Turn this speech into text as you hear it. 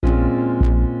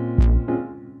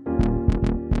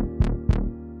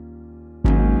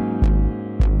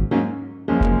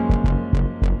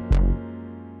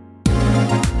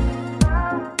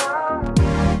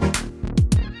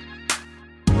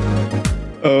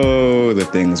Oh, the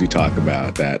things we talk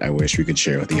about that I wish we could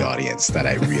share with the audience that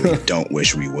I really don't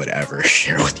wish we would ever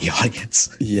share with the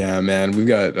audience. Yeah, man,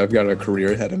 I've got a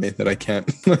career ahead of me that I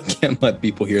can't let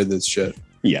people hear this shit.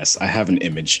 Yes, I have an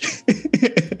image.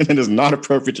 It is not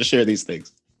appropriate to share these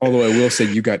things. Although I will say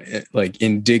you got like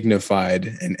indignified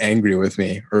and angry with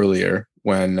me earlier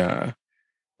when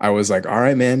I was like, all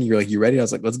right, man, you're like, you ready? I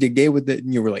was like, let's get gay with it.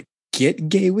 And you were like, get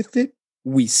gay with it?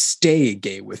 We stay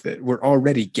gay with it. We're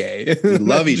already gay. We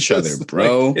love each other,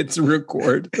 bro. Like, it's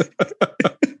record.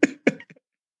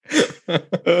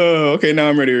 Oh, okay. Now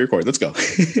I'm ready to record. Let's go.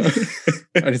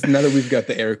 Now that we've got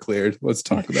the air cleared, let's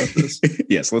talk about this.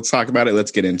 Yes, let's talk about it.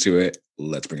 Let's get into it.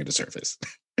 Let's bring it to surface.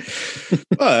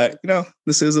 But,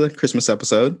 this is a Christmas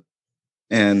episode.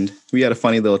 And we had a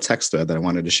funny little text thread that I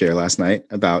wanted to share last night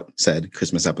about said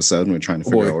Christmas episode. And we're trying to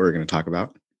figure out what we're going to talk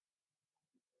about.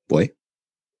 Boy.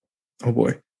 Oh,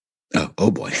 boy. Oh,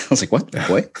 boy. I was like, what?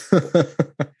 Boy?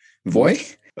 Boy?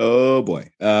 Oh, boy.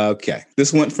 Okay.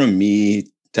 This went from me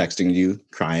texting you,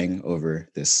 crying over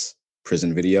this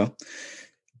prison video,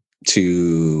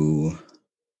 to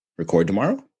record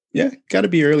tomorrow. Yeah. Got to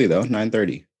be early, though.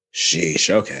 9:30. Sheesh.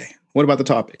 Okay. What about the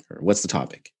topic? Or what's the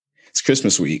topic? It's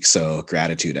Christmas week, so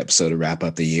gratitude episode to wrap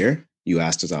up the year. You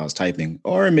asked as I was typing,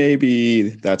 or maybe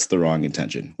that's the wrong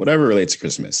intention. Whatever relates to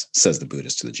Christmas, says the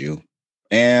Buddhist to the Jew.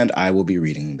 And I will be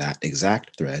reading that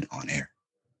exact thread on air.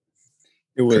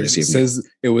 It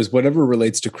was whatever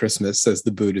relates to Christmas, says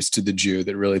the Buddhist to the Jew,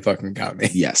 that really fucking got me.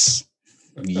 Yes.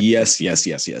 Yes.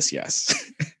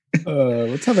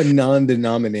 Let's have a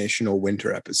non-denominational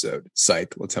winter episode.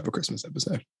 Psych. Let's have a Christmas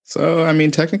episode. So, I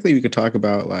mean, technically we could talk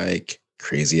about like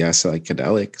crazy ass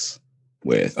psychedelics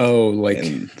with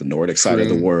in the Nordic side of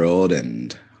the world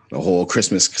and the whole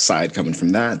Christmas side coming from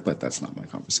that, but that's not my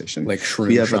conversation. Like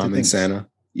Shroom Shaman Santa.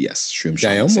 Yes, Shroom Shaman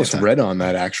Santa. I almost Santa. read on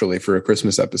that actually for a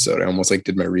Christmas episode. I almost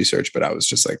did my research, but I was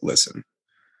just like, listen,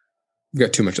 we've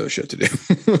got too much other shit to do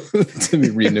to be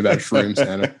reading about Shroom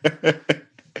Santa.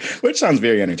 Which sounds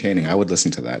very entertaining. I would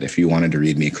listen to that. If you wanted to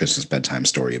read me a Christmas bedtime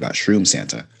story about Shroom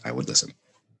Santa, I would listen.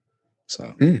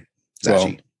 So,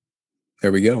 well,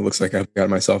 there we go. Looks like I've got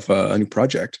myself a new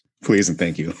project. Please and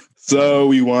thank you. So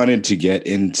we wanted to get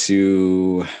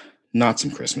into not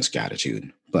some Christmas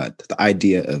gratitude, but the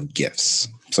idea of gifts.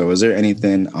 So was there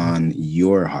anything on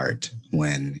your heart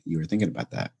when you were thinking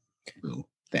about that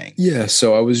thing? Yeah.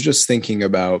 So I was just thinking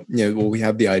about, we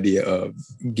have the idea of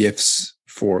gifts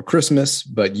for Christmas,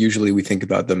 but usually we think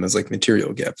about them as like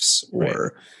material gifts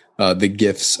or the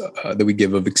gifts that we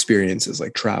give of experiences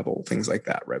like travel, things like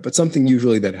that. Right. But something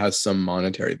usually that has some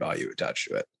monetary value attached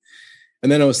to it.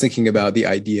 And then I was thinking about the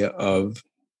idea of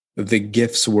the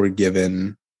gifts we're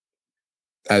given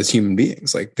as human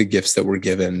beings, like the gifts that we're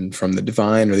given from the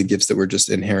divine or the gifts that we're just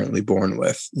inherently born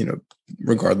with,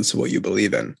 regardless of what you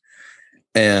believe in.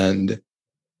 And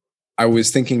I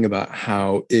was thinking about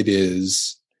how it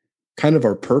is kind of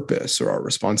our purpose or our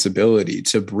responsibility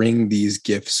to bring these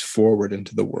gifts forward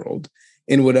into the world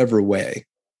in whatever way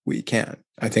we can.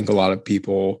 I think a lot of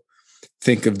people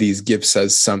think of these gifts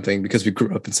as something, because we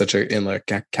grew up in such a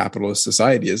capitalist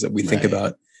society, is that we think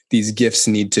about these gifts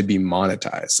need to be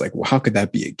monetized. Like, well, how could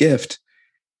that be a gift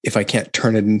if I can't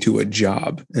turn it into a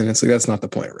job? And it's like, that's not the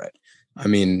point, right? I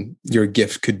mean, your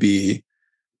gift could be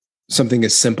something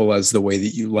as simple as the way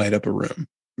that you light up a room,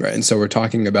 right? And so we're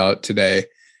talking about today,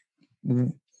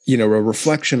 a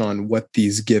reflection on what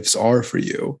these gifts are for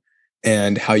you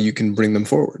and how you can bring them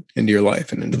forward into your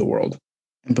life and into the world.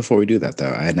 And before we do that, though,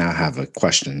 I now have a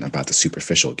question about the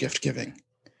superficial gift giving.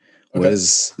 Okay. What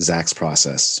is Zach's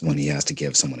process when he has to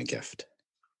give someone a gift?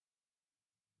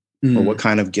 Or what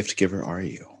kind of gift giver are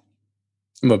you?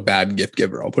 I'm a bad gift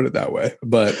giver. I'll put it that way.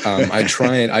 But I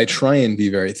try and be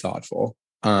very thoughtful.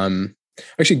 I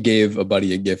actually gave a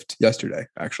buddy a gift yesterday,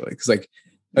 actually, because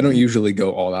I don't usually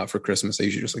go all out for Christmas. I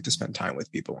usually just like to spend time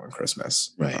with people on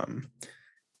Christmas. Right.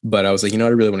 But I was like, I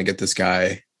really want to get this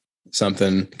guy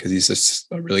something because he's just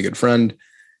a really good friend.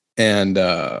 And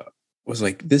was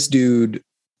like, this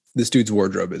dude's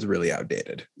wardrobe is really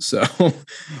outdated. So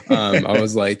I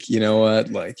was like, you know what?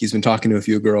 Like, he's been talking to a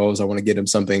few girls. I want to get him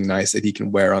something nice that he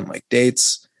can wear on like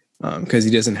dates. Because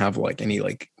he doesn't have like any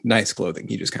like nice clothing.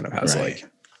 He just kind of has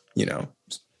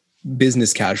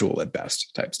business casual at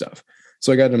best type stuff.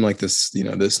 So I got him like this,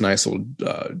 this nice little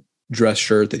dress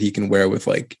shirt that he can wear with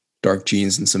like dark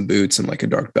jeans and some boots and like a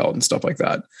dark belt and stuff like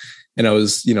that. And I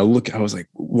was, I was like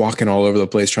walking all over the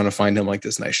place trying to find him like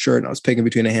this nice shirt. And I was picking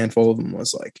between a handful of them. And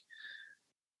was like,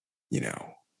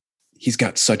 he's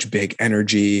got such big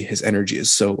energy. His energy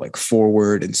is so like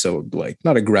forward and so like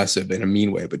not aggressive in a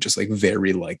mean way, but just like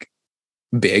very like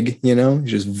big, you know,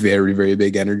 he's just very, very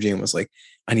big energy, and was like,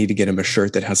 I need to get him a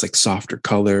shirt that has like softer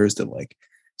colors that like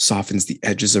softens the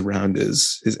edges around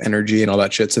his energy and all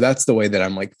that shit. So that's the way that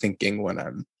I'm like thinking when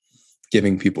I'm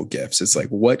giving people gifts. It's like,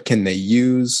 what can they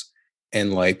use?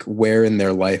 And like, where in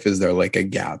their life is there like a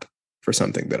gap for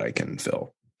something that I can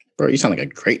fill? Bro, you sound like a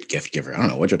great gift giver. I don't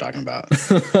know what you're talking about.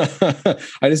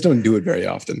 I just don't do it very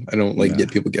often. I don't like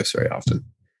get people gifts very often.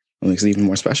 It makes it even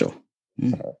more special.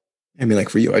 I mean, like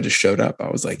for you, I just showed up. I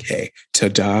was like, hey,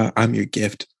 ta-da, I'm your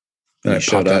gift. And I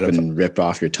showed up and ripped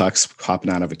off your tux,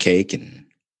 hopping out of a cake, and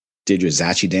did your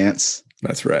Zachi dance.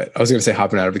 That's right. I was going to say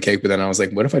hopping out of a cake, but then I was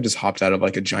like, what if I just hopped out of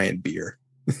like a giant beer?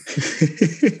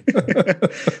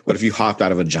 What if you hopped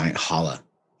out of a giant holla?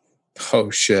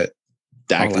 Oh, shit.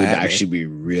 That would actually be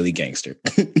really gangster.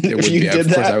 It would if you be. did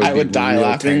that, I would die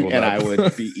laughing, and up. I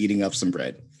would be eating up some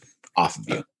bread off of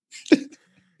you.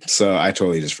 So I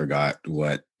totally just forgot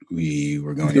what we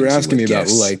were going to do. You were asking me about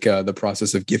like the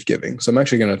process of gift giving. So I'm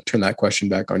actually going to turn that question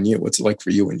back on you. What's it like for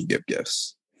you when you give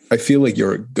gifts? I feel like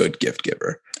you're a good gift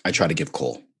giver. I try to give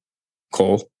coal.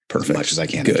 Coal? Perfect. As much as I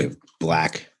can. Good. Give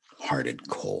black-hearted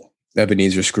coal.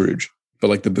 Ebenezer Scrooge, but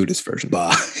like the Buddhist version.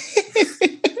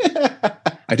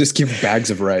 I just give bags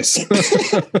of rice.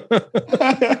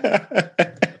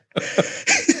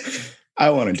 I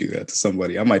want to do that to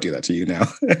somebody. I might do that to you now.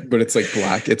 But it's like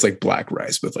black. It's like black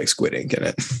rice with like squid ink in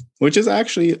it. Which is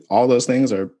actually, all those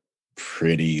things are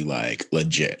pretty like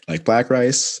legit. Like black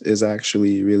rice is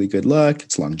actually really good luck.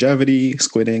 It's longevity.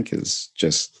 Squid ink is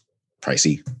just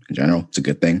pricey in general. It's a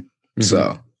good thing. Mm-hmm.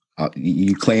 So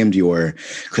you claimed your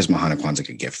Chris Mahana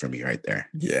Kwanzaa gift from me right there.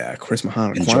 Yeah, Chris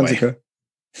Mahana Kwanzaa.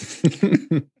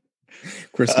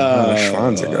 Chris Mahana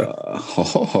Schwanzika.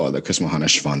 Oh, the Chris Mahana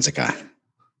Schwanzika.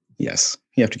 Yes,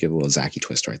 you have to give a little Zaki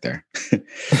twist right there.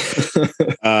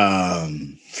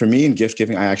 For me in gift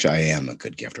giving, I am a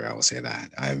good gifter. I will say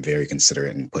that. I'm very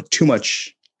considerate and put too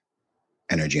much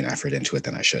energy and effort into it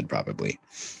than I should probably.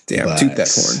 Damn, but toot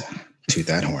that horn. Toot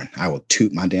that horn. I will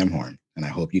toot my damn horn, and I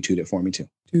hope you toot it for me too.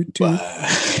 Toot, toot.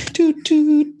 Toot,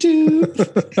 toot,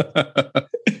 toot.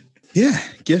 Yeah,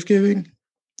 gift giving.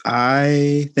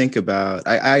 I think about,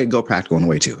 I go practical in a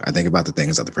way too. I think about the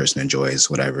things that the person enjoys,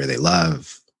 whatever they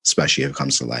love, especially if it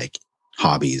comes to like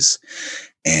hobbies.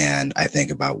 And I think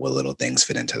about what little things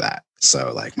fit into that.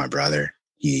 So like my brother,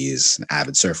 he's an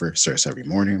avid surfer, surfs every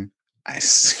morning. I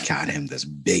got him this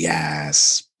big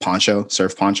ass poncho,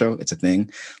 surf poncho. It's a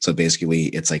thing. So basically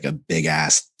it's like a big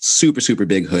ass, super, super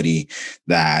big hoodie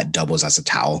that doubles as a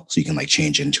towel. So you can like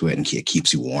change into it and it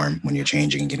keeps you warm when you're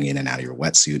changing and getting in and out of your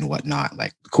wetsuit and whatnot.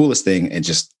 Like the coolest thing. It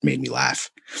just made me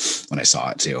laugh when I saw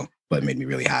it too, but it made me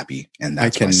really happy. And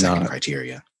that's my second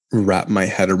criteria. Wrap my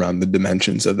head around the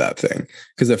dimensions of that thing.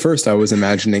 Because at first I was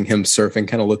imagining him surfing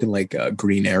kind of looking like a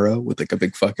Green Arrow with like a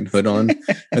big fucking hood on.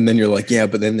 And then you're like, yeah,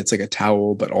 but then it's like a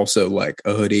towel, but also like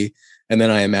a hoodie. And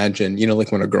then I imagine, you know,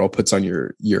 like when a girl puts on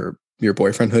your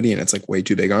boyfriend hoodie and it's like way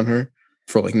too big on her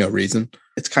for like no reason.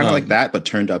 It's kind of like that, but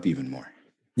turned up even more.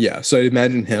 Yeah. So I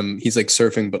imagine he's like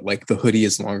surfing, but like the hoodie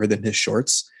is longer than his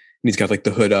shorts. And he's got like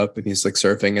the hood up and he's like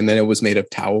surfing. And then it was made of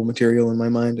towel material in my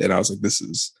mind. And I was like,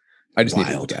 I just need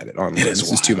to look at it online. This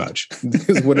is too much.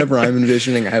 Because whatever I'm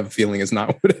envisioning, I have a feeling is not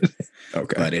what it is.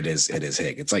 Okay. But it is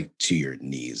big. It's like to your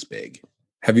knees big.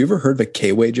 Have you ever heard of a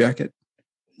K-Way jacket?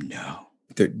 No.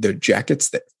 They're jackets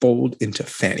that fold into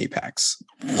fanny packs,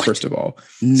 first of all.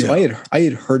 No. So I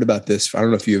had heard about this. I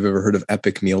don't know if you've ever heard of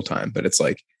Epic Mealtime, but it's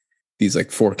like these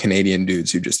like 4 Canadian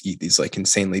dudes who just eat these like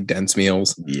insanely dense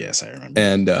meals. Yes, I remember.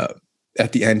 And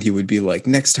at the end, he would be like,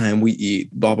 next time we eat,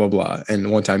 blah, blah, blah.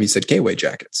 And one time he said K-Way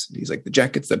jackets. He's like, the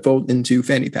jackets that fold into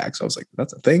fanny packs. I was like,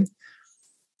 that's a thing.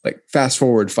 Like fast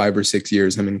forward 5 or 6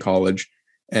 years, I'm in college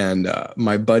and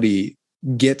my buddy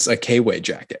gets a K-Way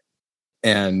jacket.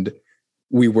 And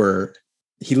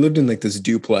he lived in like this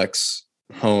duplex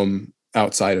home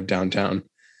outside of downtown.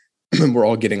 And we're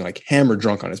all getting like hammered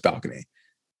drunk on his balcony.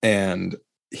 And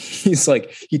he's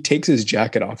like, he takes his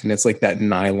jacket off and it's like that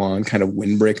nylon kind of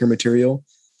windbreaker material.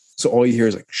 So all you hear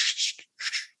is like,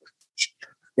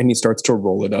 and he starts to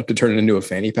roll it up to turn it into a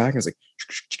fanny pack. And it's like,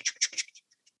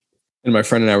 and my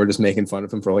friend and I were just making fun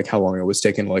of him for like how long it was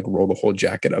taking to like roll the whole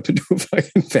jacket up into a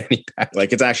fucking fanny pack.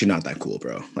 Like, it's actually not that cool,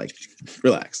 bro. Like,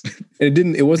 relax. And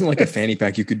it wasn't like a fanny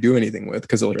pack you could do anything with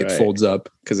because like it folds up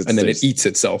and then it eats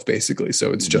itself basically.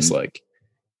 So it's just like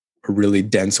a really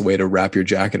dense way to wrap your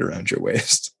jacket around your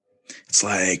waist. It's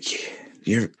like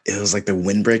it was like the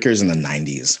windbreakers in the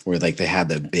 90s where like they had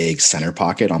the big center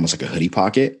pocket, almost like a hoodie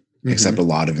pocket, except a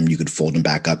lot of them you could fold them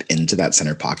back up into that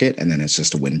center pocket. And then it's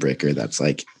just a windbreaker that's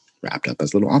like wrapped up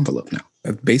as a little envelope now.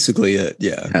 That's basically it.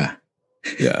 Yeah.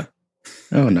 Yeah.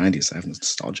 Oh, 90s. I have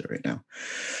nostalgia right now.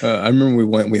 I remember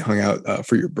we hung out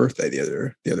for your birthday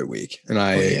the other week,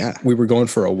 and we were going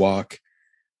for a walk,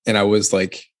 and I was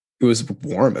like, it was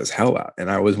warm as hell out,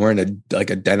 and I was wearing a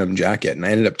denim jacket, and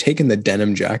I ended up taking the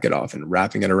denim jacket off and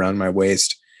wrapping it around my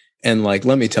waist. And like,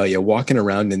 let me tell you, walking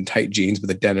around in tight jeans with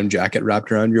a denim jacket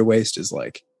wrapped around your waist is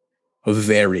like a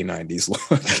very 90s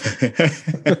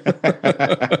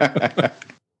look.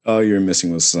 All you're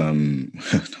missing was some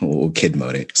old kid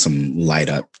mode, some light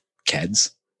up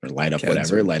Keds or light up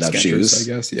whatever, light up shoes,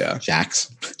 I guess. Yeah.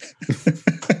 Shacks.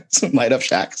 Some light up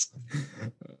Shacks.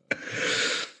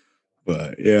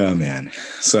 But yeah, man.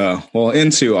 So, well,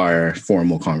 into our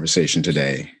formal conversation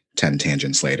today, 10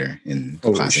 tangents later in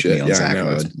classic Neil and Zach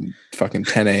mode. It's fucking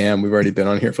 10 a.m. We've already been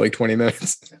on here for like 20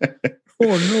 minutes. Oh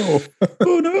no.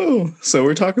 Oh no. So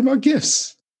we're talking about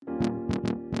gifts.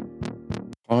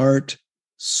 Heart,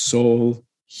 soul,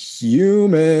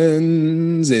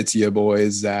 humans. It's your boy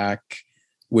Zach,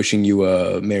 wishing you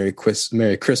a Merry Christmas,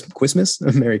 Merry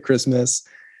Christmas,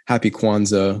 Happy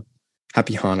Kwanzaa,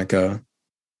 Happy Hanukkah,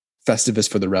 Festivus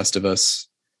for the rest of us.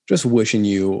 Just wishing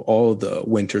you all the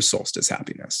winter solstice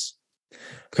happiness. I'm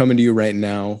coming to you right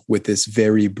now with this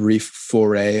very brief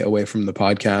foray away from the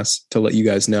podcast to let you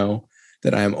guys know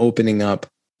that I am opening up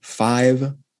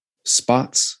 5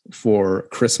 spots for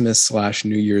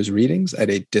Christmas/New Year's readings at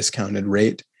a discounted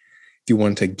rate. If you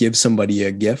want to give somebody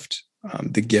a gift,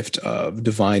 the gift of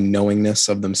divine knowingness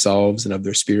of themselves and of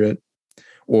their spirit,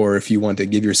 or if you want to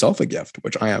give yourself a gift,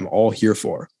 which I am all here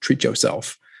for, treat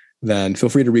yourself, then feel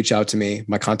free to reach out to me.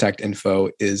 My contact info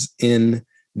is in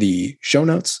the show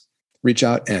notes. Reach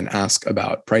out and ask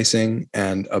about pricing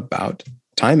and about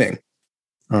timing.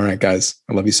 All right, guys,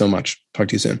 I love you so much. Talk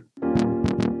to you soon.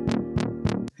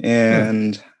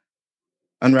 And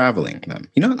unraveling them.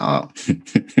 You know,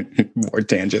 more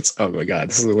tangents. Oh my God,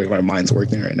 this is the way my mind's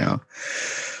working right now.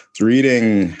 It's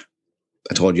reading,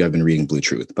 I told you I've been reading Blue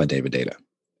Truth by David Deida.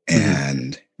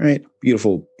 And, right,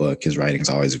 beautiful book. His writing is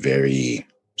always very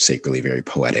sacredly, very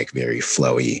poetic, very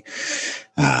flowy.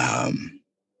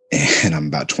 And I'm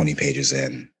about 20 pages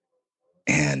in.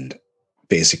 And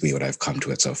basically what I've come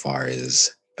to it so far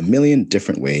is a million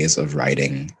different ways of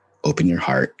writing. Open your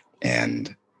heart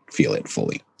and feel it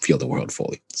fully, feel the world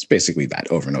fully. It's basically that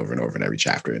over and over and over in every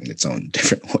chapter in its own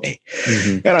different way.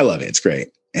 And I love it. It's great.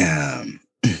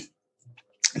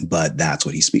 But that's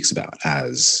what he speaks about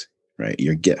as, right,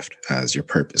 your gift, as your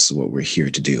purpose, what we're here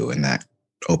to do. And that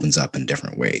opens up in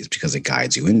different ways because it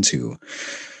guides you into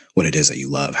what it is that you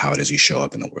love, how it is you show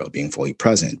up in the world, being fully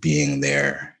present, being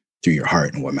there through your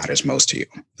heart and what matters most to you.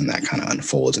 And that kind of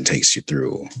unfolds and takes you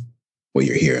through what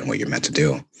you're here and what you're meant to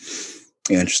do.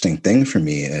 The interesting thing for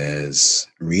me is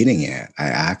reading it, I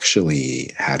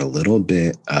actually had a little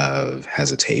bit of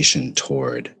hesitation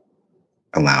toward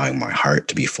allowing my heart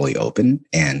to be fully open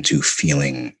and to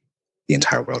feeling the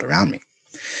entire world around me.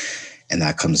 And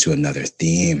that comes to another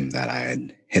theme that I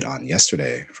had hit on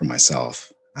yesterday for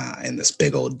myself in this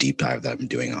big old deep dive that I'm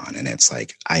doing on. And it's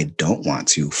like, I don't want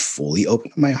to fully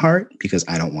open my heart because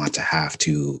I don't want to have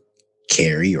to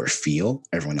carry or feel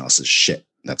everyone else's shit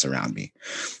that's around me.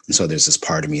 And so there's this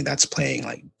part of me that's playing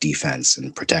like defense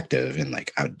and protective. And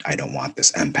like, I don't want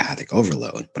this empathic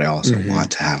overload, but I also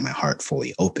want to have my heart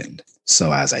fully opened.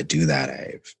 So as I do that,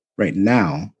 I've right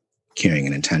now carrying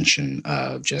an intention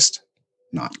of just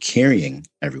not carrying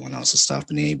everyone else's stuff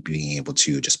and being able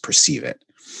to just perceive it.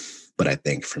 But I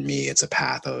think for me, it's a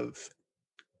path of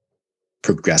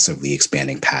progressively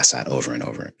expanding past that over and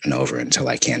over and over until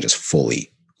I can just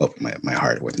fully open my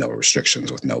heart with no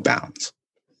restrictions, with no bounds.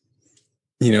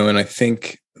 You know, and I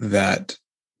think that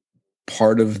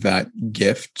part of that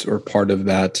gift or part of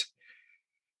that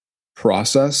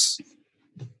process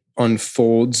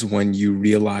unfolds when you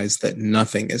realize that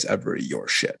nothing is ever your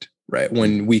shit, right?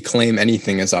 When we claim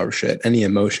anything as our shit, any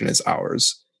emotion is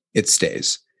ours, it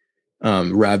stays,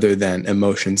 rather than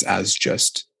emotions as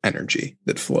just energy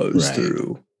that flows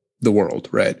through the world,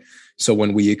 right? So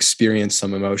when we experience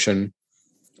some emotion,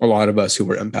 a lot of us who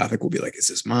are empathic will be like, is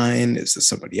this mine? Is this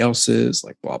somebody else's?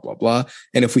 Like, blah, blah, blah.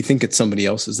 And if we think it's somebody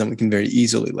else's, then we can very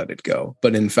easily let it go.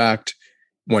 But in fact,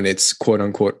 when it's quote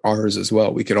unquote ours as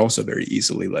well, we could also very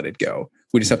easily let it go.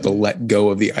 We just have to let go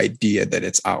of the idea that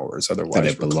it's ours.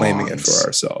 Otherwise, we're claiming it for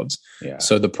ourselves. Yeah.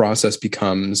 So the process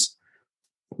becomes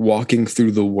walking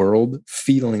through the world,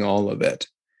 feeling all of it,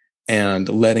 and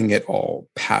letting it all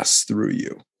pass through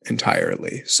you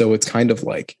entirely. So it's kind of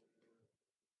like,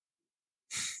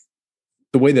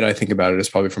 the way that I think about it is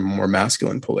probably from a more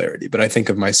masculine polarity, but I think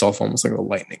of myself almost like a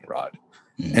lightning rod.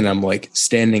 And I'm like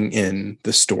standing in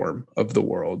the storm of the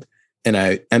world and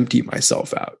I empty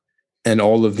myself out. and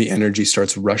all of the energy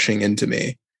starts rushing into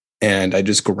me, and I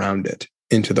just ground it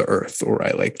into the earth, or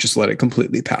I like just let it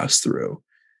completely pass through.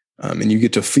 And you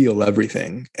get to feel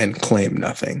everything and claim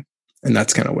nothing. And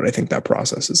that's kind of what I think that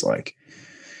process is like.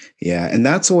 Yeah. And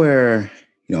that's where,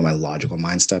 my logical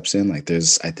mind steps in. Like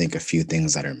there's, I think, a few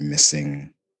things that are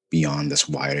missing beyond this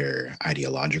wider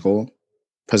ideological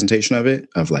presentation of it,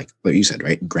 of like what you said,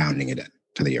 right? Grounding it in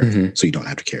to the earth so you don't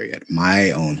have to carry it.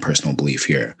 My own personal belief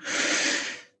here,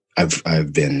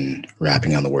 I've been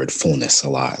rapping on the word fullness a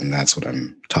lot, and that's what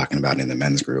I'm talking about in the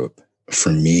men's group.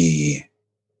 For me,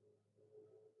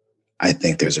 I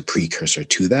think there's a precursor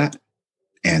to that,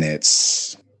 and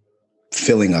it's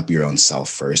filling up your own self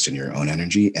first in your own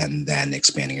energy, and then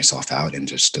expanding yourself out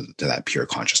into just to that pure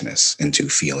consciousness, into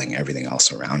feeling everything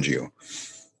else around you.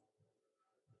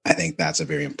 I think that's a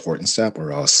very important step,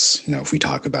 or else, if we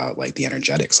talk about like the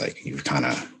energetics, like you're kind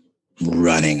of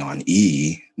running on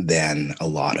E, then a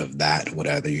lot of that,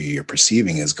 whatever you're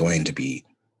perceiving, is going to be,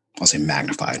 I'll say,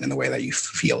 magnified in the way that you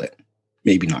feel it.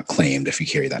 Maybe not claimed if you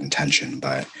carry that intention,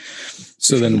 but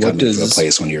so then what does a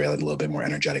place when you're a little bit more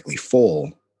energetically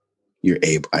full, you're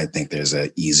able, I think there's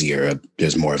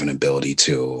more of an ability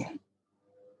to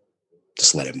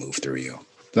just let it move through you.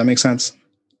 Does that make sense?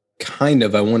 Kind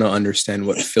of. I want to understand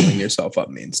what filling yourself up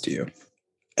means to you.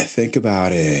 I think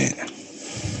about it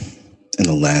in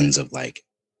the lens of like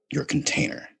your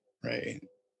container, right?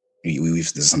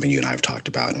 This is something you and I have talked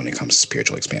about when it comes to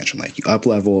spiritual expansion. Like you up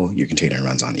level, your container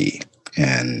runs on E,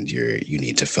 and you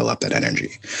need to fill up that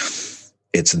energy.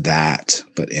 It's that,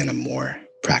 but in a more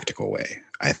practical way.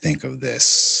 When I think of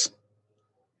this,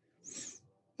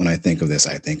 I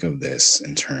think of this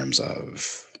in terms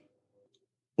of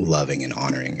loving and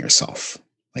honoring yourself.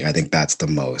 Like, I think that's the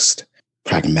most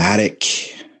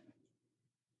pragmatic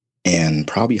and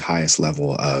probably highest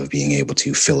level of being able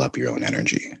to fill up your own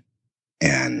energy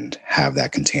and have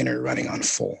that container running on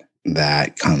full.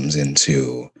 That comes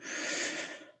into,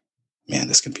 man,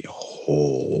 this can be a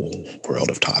whole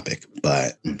world of topic,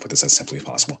 but put this as simply as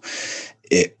possible.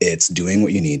 It's doing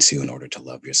what you need to in order to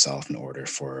love yourself, in order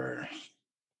for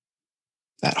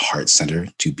that heart center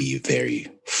to be very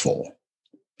full,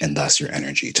 and thus your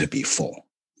energy to be full.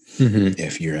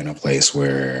 If you're in a place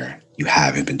where you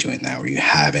haven't been doing that,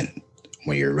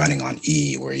 where you're running on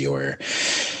E, where you're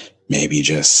maybe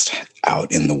just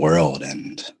out in the world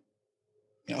and,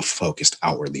 focused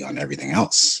outwardly on everything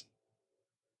else,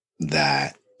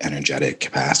 that energetic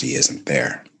capacity isn't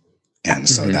there. And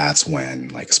so that's when,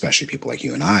 like, especially people like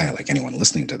you and I, like anyone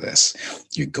listening to this,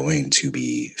 you're going to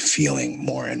be feeling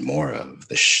more and more of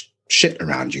the shit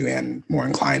around you, and more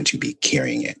inclined to be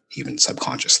carrying it even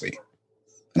subconsciously.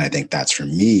 And I think that's, for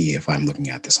me, if I'm looking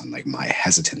at this on like my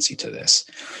hesitancy to this,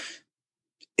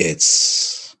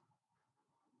 it's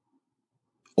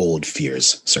old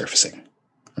fears surfacing,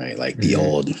 right? Like the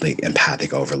old, like,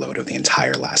 empathic overload of the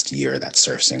entire last year that's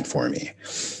surfacing for me,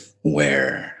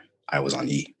 where I was on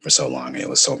E for so long and it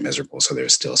was so miserable. So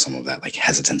there's still some of that like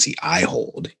hesitancy I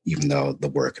hold, even though the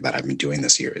work that I've been doing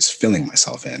this year is filling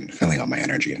myself in, filling up my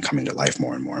energy and coming to life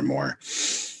more and more and more.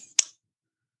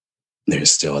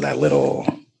 There's still that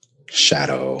little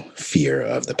shadow fear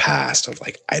of the past of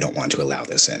like, I don't want to allow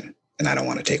this in, and I don't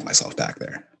want to take myself back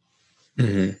there.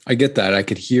 I get that. I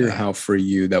could hear how for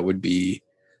you that would be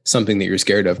something that you're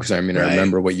scared of, because I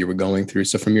remember what you were going through.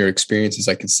 So from your experiences,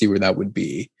 I could see where that would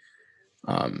be.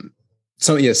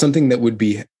 Something that would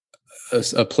be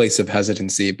a place of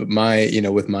hesitancy. But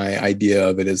with my idea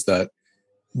of it is that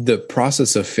the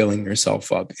process of filling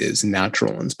yourself up is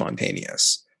natural and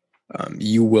spontaneous.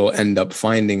 You will end up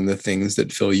finding the things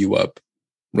that fill you up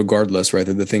regardless, right?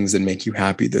 They're the things that make you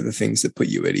happy. They're the things that put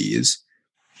you at ease.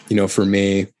 For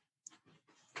me,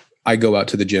 I go out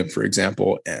to the gym, for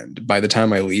example, and by the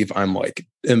time I leave, I'm like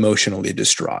emotionally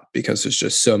distraught because there's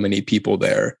just so many people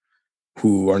there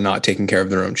who are not taking care of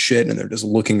their own shit, and they're just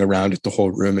looking around at the whole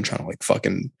room and trying to like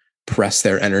fucking press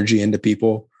their energy into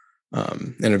people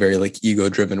in a very like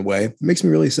ego-driven way. It makes me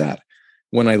really sad.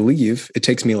 When I leave, it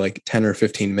takes me like 10 or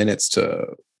 15 minutes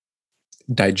to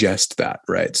digest that,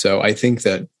 right? So I think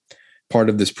that part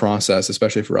of this process,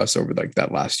 especially for us over like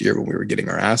that last year when we were getting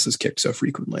our asses kicked so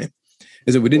frequently,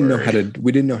 is that we didn't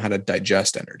know how to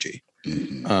digest energy.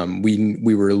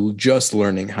 We were just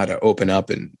learning how to open up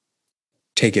and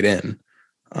take it in,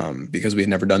 because we had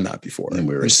never done that before. And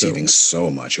we were receiving so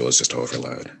much, it was just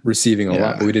overload. Receiving a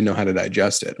lot, but we didn't know how to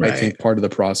digest it. Right. I think part of the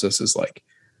process is like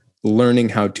learning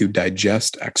how to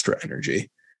digest extra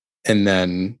energy. And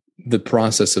then the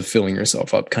process of filling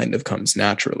yourself up kind of comes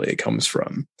naturally. It comes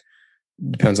from,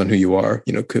 depends on who you are.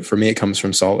 For me, it comes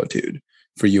from solitude.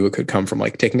 For you, it could come from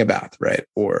like taking a bath, right?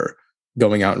 Or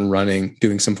going out and running,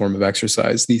 doing some form of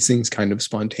exercise, these things kind of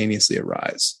spontaneously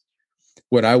arise.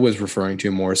 What I was referring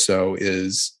to more so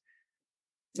is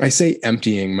I say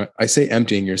emptying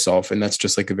yourself. And that's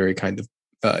just like a very kind of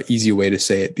easy way to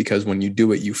say it, because when you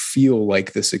do it, you feel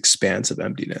like this expanse of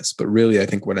emptiness. But really, I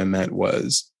think what I meant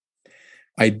was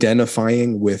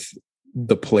identifying with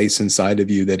the place inside of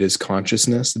you that is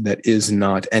consciousness, that is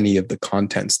not any of the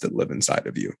contents that live inside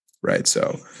of you, right?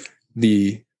 So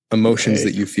the emotions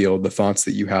that you feel, the thoughts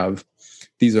that you have,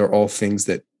 these are all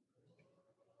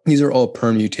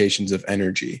permutations of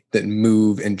energy that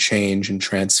move and change and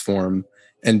transform.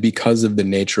 And because of the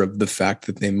nature of the fact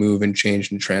that they move and change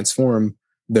and transform,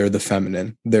 they're the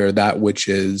feminine. They're that which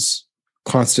is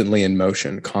constantly in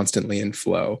motion, constantly in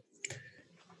flow.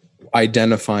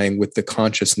 Identifying with the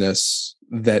consciousness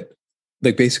that,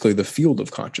 like basically the field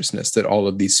of consciousness that all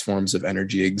of these forms of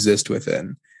energy exist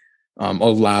within,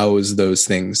 allows those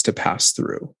things to pass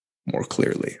through more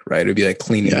clearly, right? It'd be like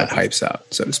cleaning the pipes out,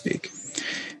 so to speak.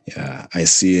 Yeah, I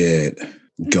see it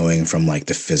going from like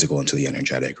the physical into the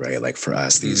energetic, right? Like for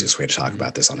us, the easiest way to talk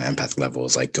about this on an empath level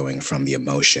is like going from the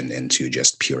emotion into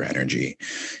just pure energy.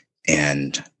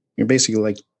 And you're basically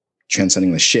like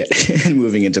transcending the shit and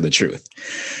moving into the truth.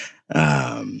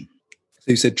 So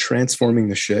you said transforming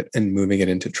the shit and moving it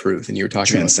into truth. And you were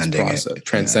talking about this process,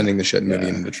 transcending the shit and moving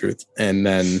it into truth. And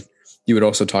then you had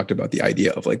also talked about the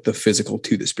idea of like the physical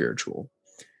to the spiritual.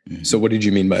 Mm-hmm. So what did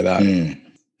you mean by that?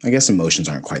 I guess emotions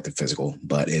aren't quite the physical,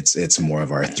 but it's more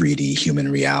of our 3D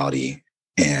human reality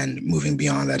and moving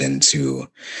beyond that into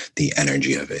the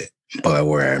energy of it. But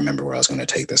where I remember where I was going to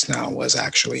take this now was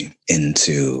actually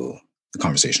into the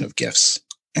conversation of gifts.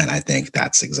 And I think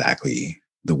that's exactly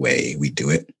the way we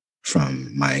do it from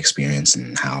my experience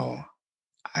and how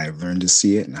I've learned to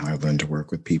see it and how I've learned to work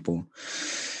with people.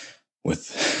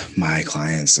 With my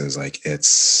clients is like,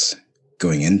 it's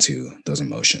going into those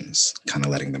emotions, kind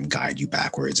of letting them guide you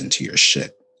backwards into your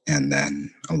shit. And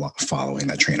then following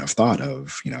that train of thought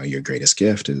of, your greatest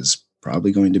gift is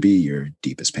probably going to be your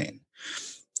deepest pain.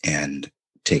 And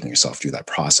taking yourself through that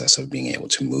process of being able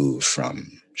to move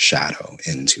from shadow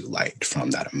into light,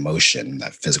 from that emotion,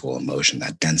 that physical emotion,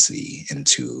 that density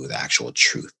into the actual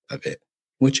truth of it,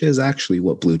 which is actually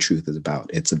what Blue Truth is about.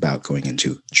 It's about going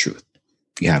into truth.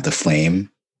 You have the flame,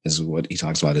 is what he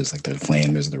talks about, is like the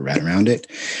flame, there's the red around it,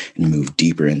 and you move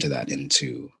deeper into that,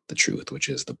 into the truth, which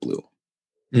is the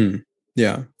blue.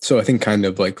 Yeah. So I think kind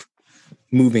of like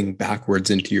moving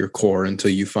backwards into your core until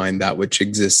you find that which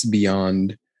exists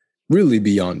beyond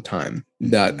time,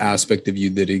 that aspect of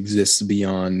you that exists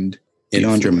beyond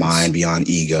your mind, beyond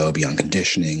ego, beyond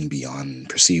conditioning, beyond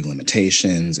perceived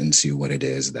limitations, into what it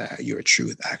is that your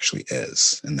truth actually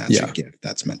is. And that's your gift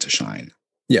that's meant to shine.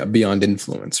 Yeah, beyond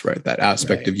influence, right? That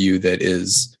aspect of you that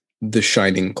is the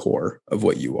shining core of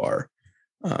what you are,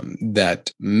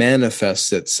 that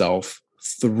manifests itself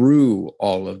through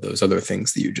all of those other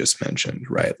things that you just mentioned,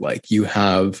 right? Like you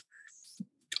have,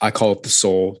 I call it the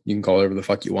soul. You can call it whatever the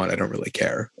fuck you want. I don't really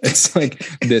care. It's like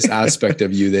this aspect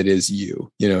of you that is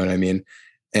you, you know what I mean?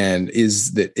 And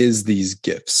is these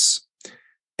gifts,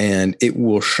 and it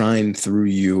will shine through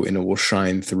you, and it will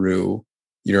shine through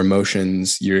your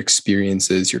emotions, your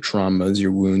experiences, your traumas,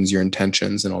 your wounds, your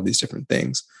intentions, and all these different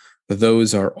things.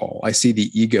 Those are all, I see the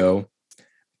ego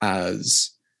as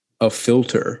a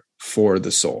filter for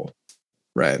the soul,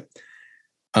 right?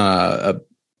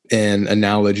 An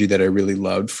analogy that I really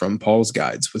loved from Paul's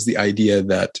Guides was the idea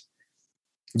that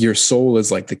your soul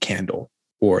is like the candle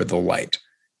or the light,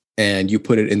 and you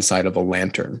put it inside of a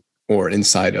lantern or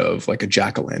inside of like a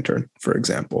jack-o'-lantern, for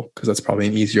example, because that's probably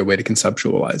an easier way to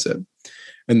conceptualize it.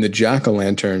 And the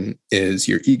jack-o'-lantern is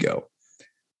your ego.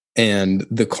 And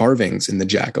the carvings in the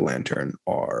jack-o'-lantern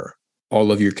are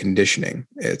all of your conditioning.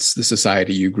 It's the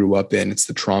society you grew up in. It's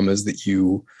the traumas that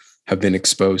you have been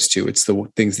exposed to. It's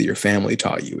the things that your family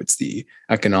taught you. It's the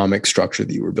economic structure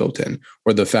that you were built in,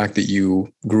 or the fact that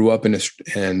you grew up in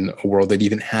a world that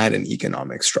even had an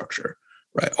economic structure,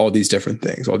 right? All these different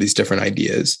things, all these different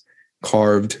ideas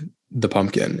carved the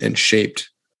pumpkin and shaped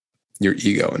your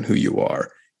ego and who you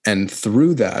are. And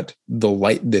through that, the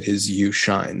light that is you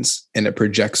shines, and it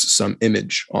projects some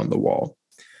image on the wall.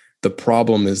 The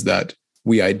problem is that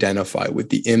we identify with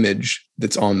the image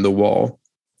that's on the wall,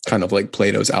 kind of like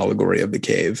Plato's allegory of the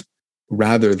cave,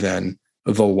 rather than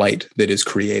the light that is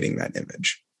creating that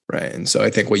image, right? And so I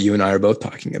think what you and I are both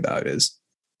talking about is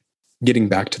getting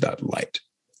back to that light.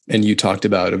 And you talked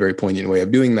about a very poignant way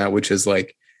of doing that, which is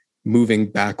like moving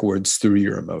backwards through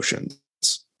your emotions.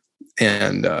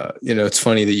 And, it's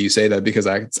funny that you say that, because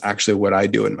it's actually what I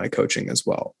do in my coaching as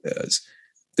well, is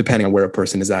depending on where a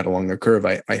person is at along their curve,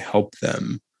 I help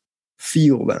them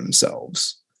feel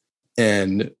themselves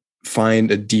and find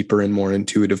a deeper and more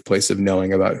intuitive place of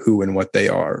knowing about who and what they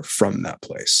are from that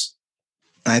place.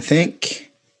 I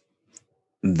think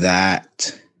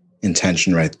that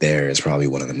intention right there is probably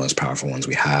one of the most powerful ones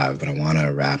we have, but I want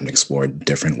to wrap and explore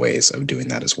different ways of doing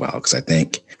that as well. Because I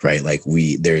think, right, like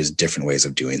there's different ways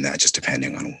of doing that just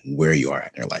depending on where you are in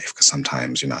your life. Because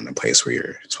sometimes you're not in a place where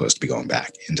you're supposed to be going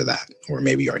back into that, or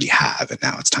maybe you already have, and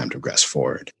now it's time to progress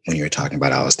forward. When you were talking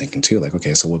about it, I was thinking too, like,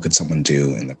 okay, so what could someone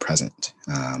do in the present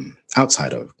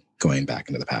outside of going back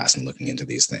into the past and looking into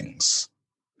these things?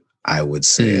 I would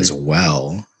say as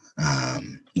well,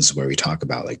 this is where we talk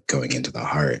about like going into the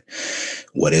heart.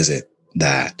 What is it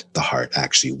that the heart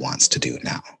actually wants to do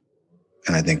now?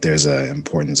 And I think there's an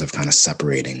importance of kind of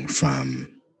separating from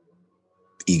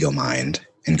ego mind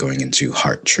and going into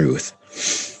heart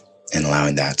truth and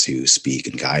allowing that to speak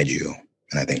and guide you.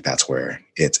 And I think that's where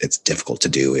it's difficult to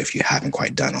do if you haven't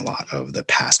quite done a lot of the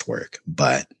past work,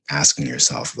 but asking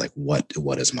yourself, like, what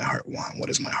does my heart want? What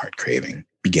is my heart craving?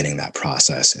 Beginning that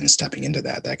process and stepping into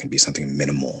that can be something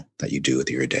minimal that you do with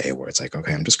your day where it's like,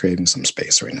 okay, I'm just craving some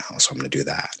space right now, so I'm going to do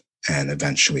that. And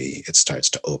eventually it starts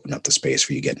to open up the space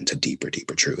for you to get into deeper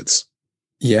truths.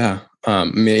 Yeah.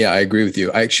 I agree with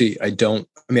you. I think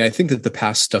that the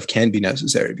past stuff can be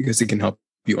necessary because it can help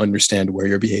you understand where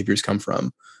your behaviors come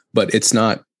from, but it's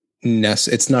not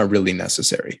really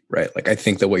necessary, right? Like, I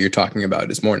think that what you're talking about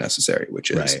is more necessary,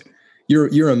 which is right.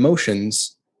 Your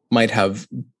emotions might have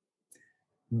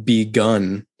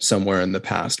begun somewhere in the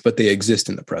past, but they exist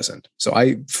in the present. So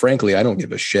I don't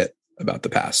give a shit about the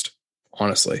past.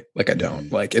 Honestly, like I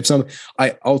don't. Like if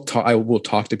I will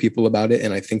talk to people about it,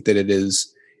 and I think that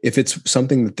if it's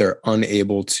something that they're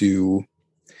unable to,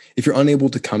 if you're unable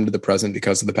to come to the present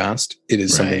because of the past, it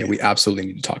is something that we absolutely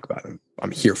need to talk about.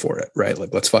 I'm here for it, right?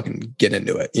 Like, let's fucking get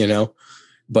into it, you know?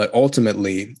 But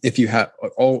ultimately, if you have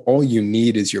all you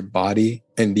need is your body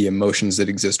and the emotions that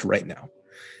exist right now.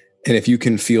 And if you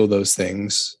can feel those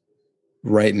things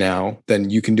right now,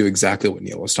 then you can do exactly what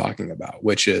Neil was talking about,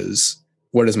 which is,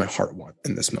 what does my heart want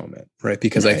in this moment, right?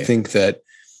 Because I think that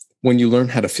when you learn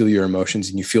how to feel your emotions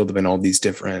and you feel them in all these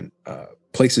different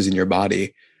places in your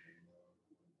body,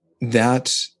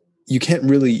 that you can't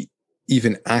really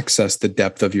even access the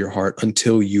depth of your heart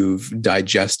until you've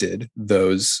digested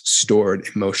those stored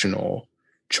emotional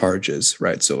charges,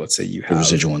 right? So let's say you have the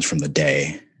residual ones from the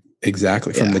day.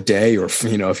 Exactly. From the day, or,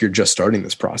 if you're just starting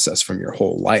this process from your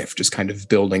whole life, just kind of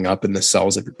building up in the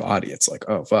cells of your body. It's like,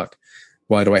 oh, fuck,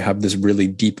 why do I have this really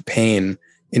deep pain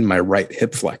in my right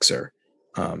hip flexor?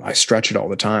 I stretch it all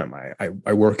the time.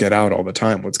 I work it out all the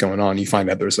time. What's going on? You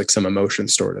find out there's like some emotion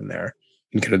stored in there.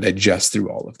 You kind of digest through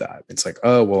all of that. It's like,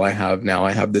 oh, well, I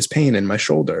have this pain in my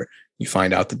shoulder. You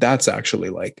find out that that's actually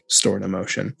like stored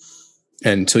emotion.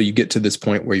 And until you get to this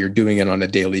point where you're doing it on a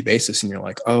daily basis and you're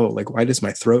like, oh, like, why does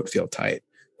my throat feel tight?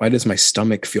 Why does my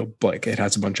stomach feel like it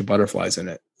has a bunch of butterflies in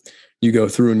it? You go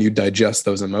through and you digest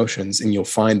those emotions, and you'll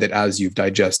find that as you've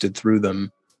digested through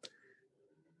them,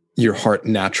 your heart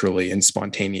naturally and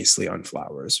spontaneously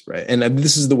unflowers, right? And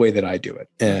this is the way that I do it.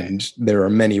 And there are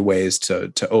many ways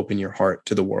to open your heart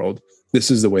to the world.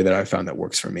 This is the way that I found that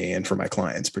works for me and for my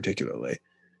clients particularly.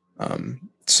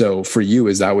 So for you,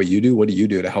 is that what you do? What do you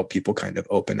do to help people kind of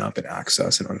open up and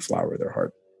access and unflower their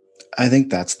heart? I think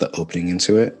that's the opening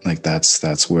into it. Like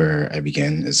that's where I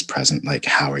begin, is present. Like,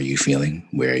 how are you feeling?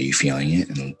 Where are you feeling it?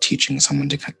 And teaching someone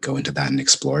to go into that and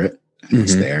explore it. And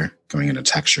it's there, going into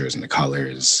textures and the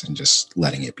colors and just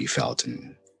letting it be felt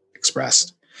and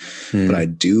expressed. But I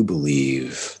do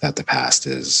believe that the past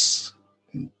is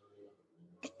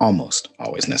almost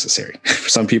always necessary.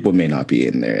 Some people may not be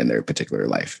in their particular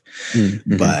life.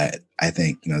 But I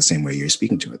think, the same way you're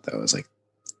speaking to it, though, is like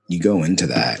you go into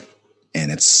that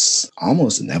and it's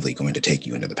almost inevitably going to take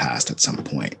you into the past at some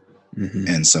point.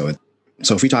 And so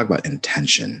if we talk about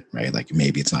intention, right, like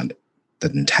maybe it's not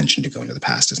that intention to go into the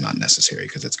past is not necessary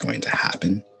because it's going to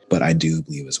happen. But I do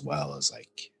believe as well as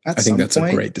like, I think that's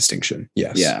a great distinction.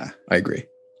 Yes. Yeah. I agree.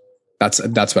 That's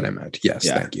what I meant. Yes.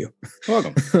 Yeah. Thank you.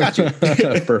 Welcome. Got you.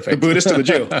 Perfect. The Buddhist to the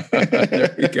Jew.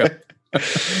 There you go.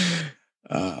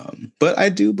 But I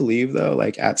do believe though,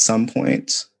 like at some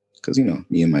point, because,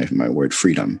 me and my word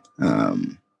freedom,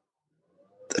 the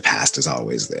past is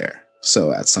always there.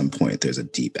 So at some point there's a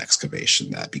deep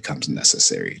excavation that becomes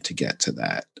necessary to get to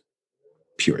that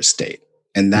pure state.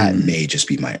 And that may just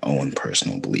be my own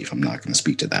personal belief. I'm not going to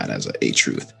speak to that as a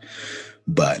truth,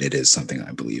 but it is something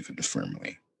I believe in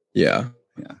firmly. Yeah.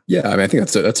 I mean, I think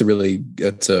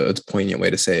that's a poignant way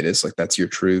to say it, is like, that's your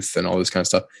truth and all this kind of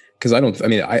stuff. Cause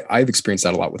I've experienced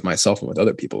that a lot with myself and with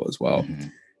other people as well.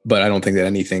 but I don't think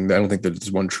that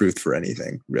there's one truth for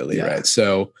anything really. Yeah. Right.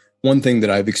 So one thing that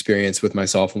I've experienced with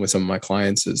myself and with some of my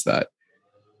clients is that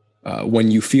when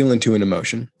you feel into an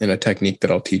emotion, and a technique that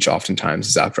I'll teach oftentimes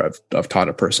is after I've taught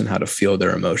a person how to feel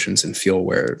their emotions and feel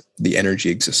where the energy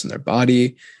exists in their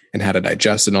body and how to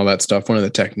digest and all that stuff. One of the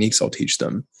techniques I'll teach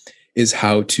them is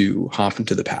how to hop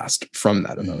into the past from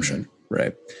that emotion.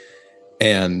 Right.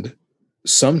 And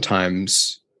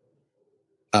sometimes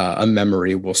a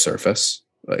memory will surface,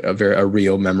 like a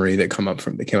real memory that came up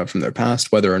from their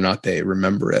past, whether or not they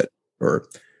remember it or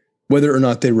whether or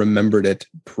not they remembered it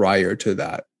prior to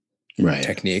that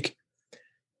technique.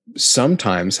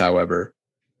 Sometimes, however,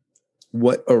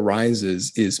 what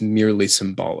arises is merely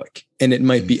symbolic, and it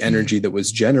might be energy that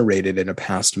was generated in a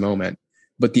past moment,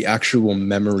 but the actual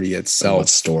memory itself,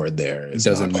 what's stored there,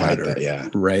 doesn't matter.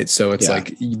 Right. So it's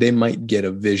like they might get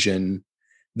a vision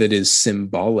that is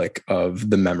symbolic of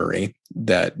the memory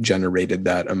that generated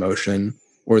that emotion,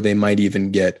 or they might even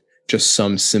get just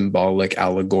some symbolic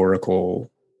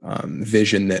allegorical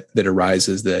vision that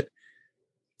arises that,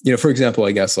 for example,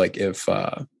 I guess like if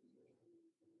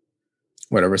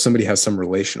somebody has some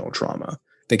relational trauma,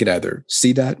 they could either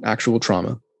see that actual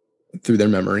trauma through their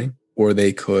memory, or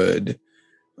they could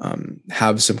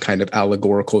have some kind of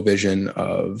allegorical vision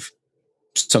of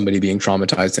somebody being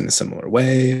traumatized in a similar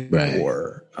way,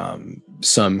 or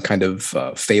some kind of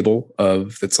fable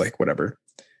of that's like whatever,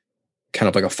 kind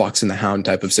of like a Fox and the Hound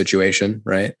type of situation,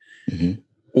 right?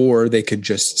 Or they could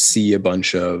just see a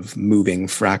bunch of moving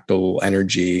fractal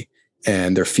energy,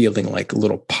 and they're feeling like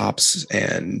little pops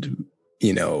and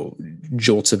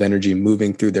jolts of energy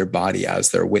moving through their body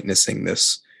as they're witnessing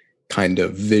this kind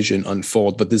of vision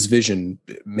unfold, but this vision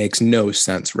makes no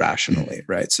sense rationally,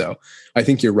 right? So I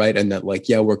think you're right in that, like,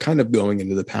 yeah, we're kind of going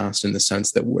into the past in the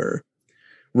sense that we're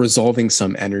resolving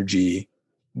some energy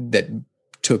that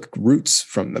took roots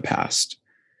from the past,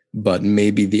 but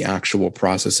maybe the actual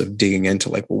process of digging into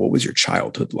like, well, what was your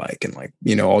childhood like? And like,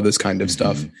 all this kind of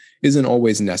stuff isn't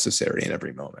always necessary in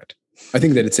every moment. I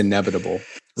think that it's inevitable,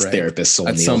 right? Therapist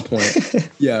at some point.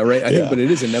 Yeah. Right. I think, but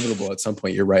it is inevitable at some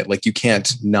point. You're right. Like you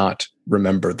can't not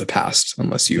remember the past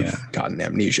unless you've gotten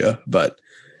amnesia. But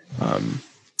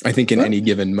I think in any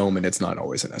given moment, it's not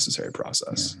always a necessary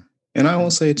process. Yeah. And I will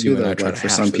say too, that like for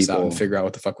some people, and figure out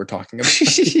what the fuck we're talking about.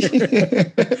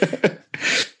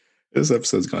 This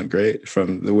episode's gone great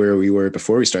from where we were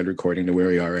before we started recording to where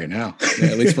we are right now.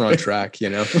 At least we're on track,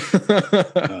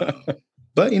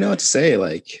 But to say,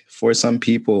 like, for some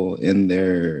people in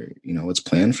their, what's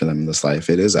planned for them in this life,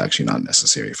 it is actually not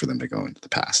necessary for them to go into the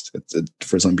past.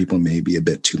 For some people, it may be a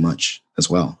bit too much as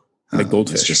well. Like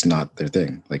goldfish. It's just not their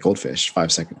thing. Like goldfish, 5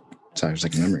 second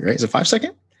memory, right? Is it 5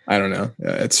 second? I don't know.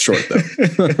 It's short though.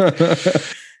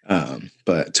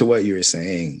 But to what you were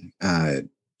saying,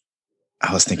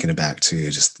 I was thinking back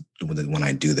to just when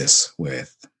I do this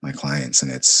with my clients,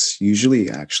 and it's usually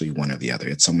actually one or the other.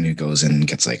 It's someone who goes in and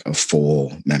gets like a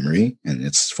full memory and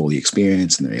it's fully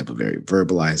experienced and they're able to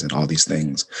verbalize it, all these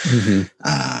things.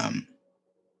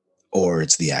 Or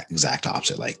it's the exact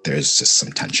opposite. Like there's just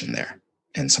some tension there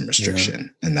and some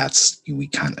restriction. And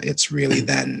it's really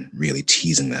then really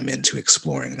teasing them into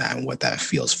exploring that and what that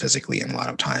feels physically. And a lot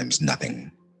of times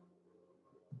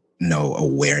no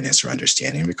awareness or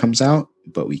understanding of it comes out,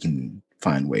 but we can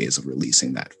find ways of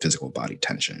releasing that physical body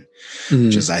tension,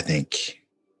 which is, I think,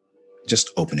 just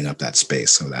opening up that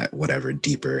space so that whatever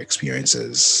deeper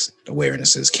experiences,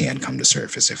 awarenesses can come to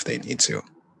surface if they need to.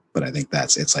 But I think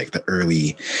it's like if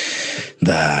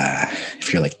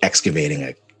you're like excavating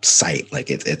a site, like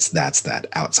that's that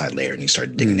outside layer and you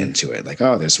start digging into it, like,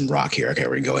 oh, there's some rock here. Okay,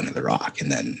 we're gonna go into the rock.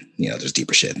 And then, there's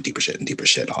deeper shit and deeper shit and deeper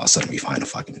shit. All of a sudden we find a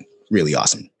fucking really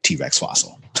awesome T-Rex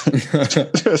fossil.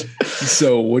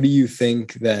 So what do you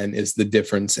think then is the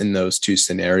difference in those two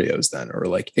scenarios then? Or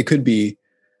like it could be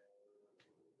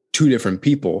two different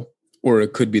people, or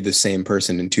it could be the same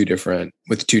person with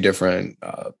two different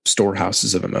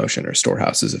storehouses of emotion or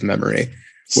storehouses of memory.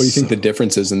 What do you think the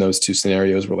difference is in those two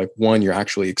scenarios where, like, one, you're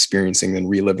actually experiencing and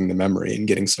reliving the memory and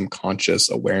getting some conscious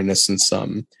awareness and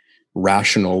some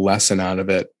rational lesson out of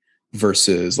it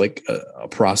versus like a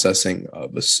processing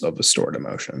of a stored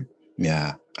emotion?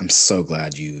 Yeah, I'm so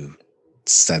glad you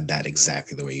said that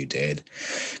exactly the way you did,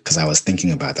 because I was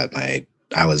thinking about that.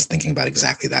 I was thinking about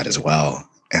exactly that as well.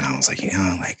 And I was like,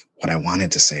 like what I wanted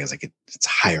to say is like, it's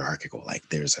hierarchical. Like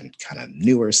there's a kind of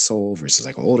newer soul versus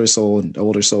like an older soul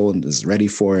and is ready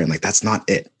for it. And like, that's not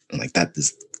it. And like, that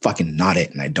is fucking not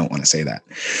it. And I don't want to say that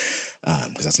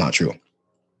because that's not true.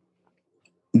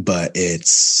 But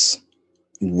it's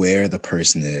where the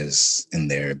person is in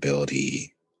their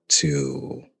ability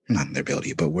to, not in their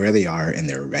ability, but where they are in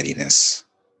their readiness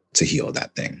to heal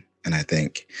that thing. And I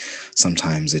think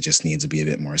sometimes it just needs to be a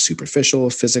bit more superficial,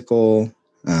 physical.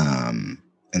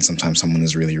 And sometimes someone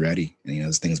is really ready. And,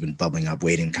 this thing's been bubbling up,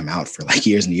 waiting to come out for like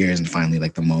years and years. And finally,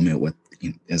 like the moment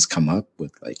has come up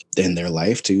with like in their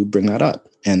life to bring that up.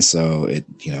 And so it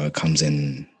comes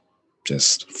in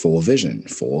just full vision,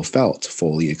 full felt,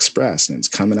 fully expressed. And it's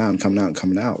coming out and coming out and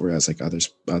coming out. Whereas like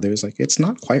others, like it's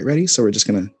not quite ready. So we're just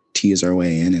going to tease our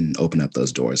way in and open up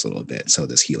those doors a little bit so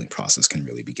this healing process can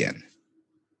really begin.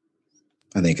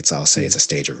 I think I'll say it's a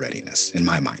stage of readiness in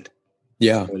my mind.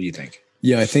 Yeah. What do you think?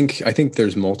 Yeah, I think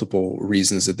there's multiple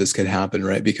reasons that this could happen,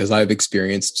 right? Because I've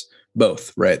experienced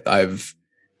both, right? I've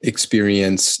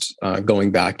experienced going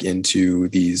back into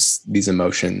these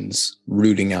emotions,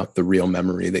 rooting out the real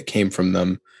memory that came from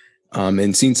them,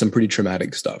 and seen some pretty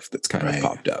traumatic stuff that's kind of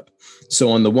popped up.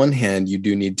 So on the one hand,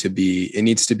 it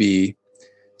needs to be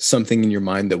something in your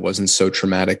mind that wasn't so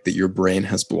traumatic that your brain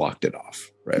has blocked it off,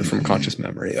 right? From conscious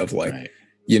memory of like,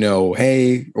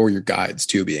 hey, or your guides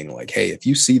too, being like, hey, if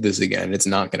you see this again, it's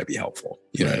not going to be helpful.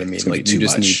 You know what I mean? Like you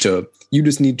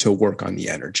just need to work on the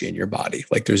energy in your body.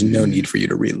 Like there's no need for you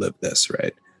to relive this, right?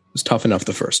 It was tough enough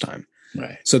the first time.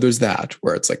 Right. So there's that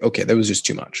where it's like, okay, that was just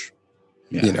too much.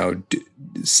 Yeah.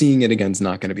 Seeing it again is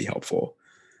not going to be helpful.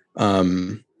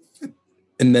 And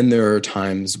then there are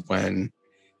times when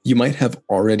you might have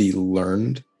already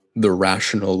learned the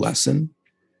rational lesson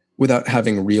without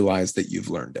having realized that you've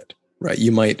learned it. Right.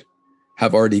 You might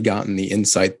have already gotten the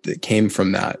insight that came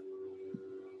from that,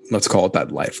 let's call it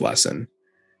that life lesson,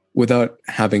 without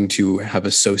having to have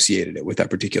associated it with that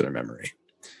particular memory.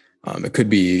 It could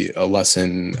be a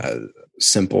lesson as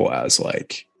simple as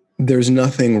like, there's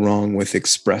nothing wrong with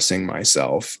expressing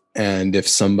myself. And if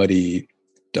somebody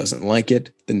doesn't like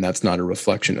it, then that's not a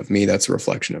reflection of me. That's a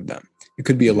reflection of them. It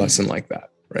could be a lesson like that.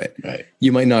 Right.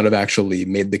 You might not have actually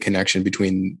made the connection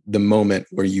between the moment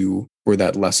where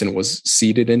that lesson was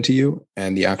seeded into you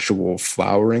and the actual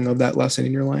flowering of that lesson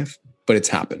in your life, but it's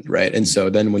happened. Right. And so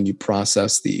then when you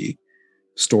process the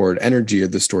stored energy or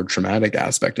the stored traumatic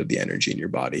aspect of the energy in your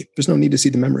body, there's no need to see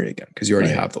the memory again because you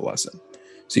already have the lesson.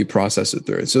 So you process it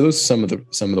through. So those are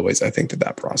some of the ways I think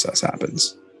that process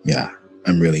happens. Yeah.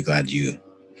 I'm really glad you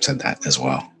said that as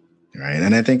well. Right.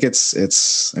 And I think it's,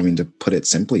 to put it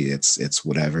simply, it's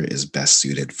whatever is best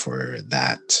suited for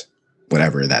that,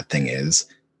 whatever that thing is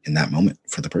in that moment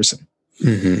for the person.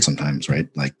 Mm-hmm. Sometimes, right.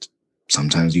 Like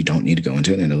sometimes you don't need to go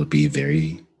into it and it'll be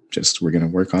very we're going to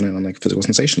work on it on like physical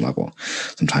sensation level.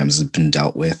 Sometimes it's been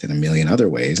dealt with in a million other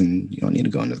ways and you don't need to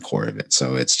go into the core of it.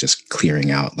 So it's just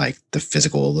clearing out like the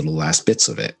physical little last bits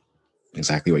of it.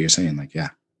 Exactly what you're saying. Like, yeah.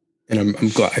 And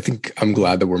I'm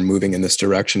glad that we're moving in this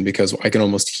direction because I can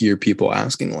almost hear people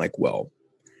asking like, well,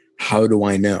 how do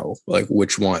I know like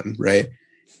which one? Right.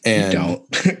 And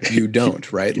you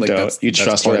don't, right? Like you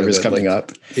trust whatever's coming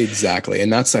up. Exactly.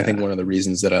 And that's, I think one of the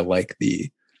reasons that I like the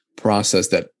process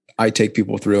that I take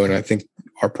people through. And I think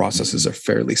our processes are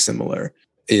fairly similar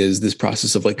is this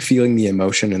process of like feeling the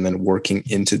emotion and then working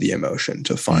into the emotion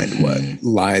to find what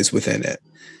lies within it.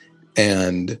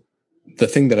 And the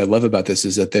thing that I love about this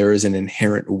is that there is an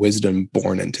inherent wisdom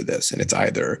born into this. And it's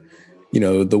either,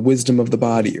 the wisdom of the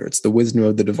body, or it's the wisdom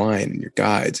of the divine and your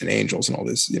guides and angels and all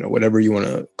this, whatever you want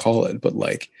to call it. But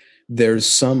like, there's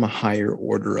some higher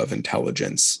order of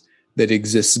intelligence that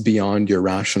exists beyond your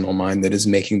rational mind that is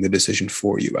making the decision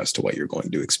for you as to what you're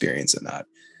going to experience in that.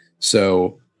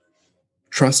 So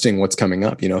trusting what's coming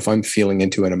up, if I'm feeling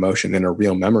into an emotion and a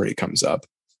real memory comes up,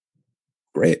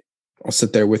 great. I'll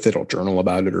sit there with it. I'll journal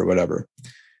about it or whatever.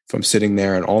 If I'm sitting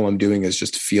there and all I'm doing is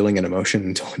just feeling an emotion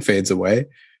until it fades away,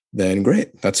 then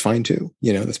great. That's fine too.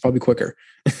 That's probably quicker.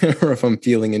 Or if I'm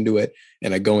feeling into it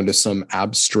and I go into some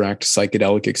abstract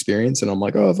psychedelic experience and I'm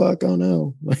like, oh, fuck, oh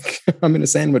no, like I'm in a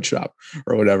sandwich shop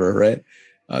or whatever. Right.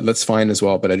 That's fine as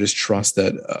well. But I just trust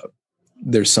that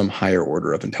there's some higher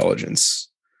order of intelligence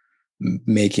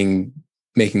making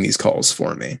these calls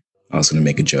for me. I was going to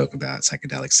make a joke about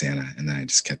psychedelic Santa, and then I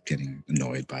just kept getting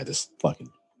annoyed by this fucking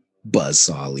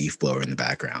buzzsaw leaf blower in the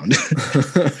background.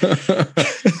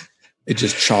 It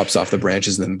just chops off the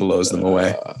branches and then blows them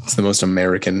away. It's the most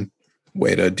American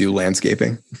way to do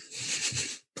landscaping.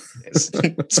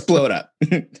 Just blow it up.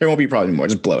 There won't be probably more.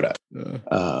 Just blow it up.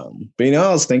 But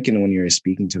I was thinking when you were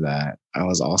speaking to that, I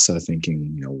was also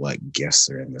thinking, what gifts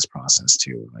are in this process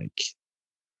too. Like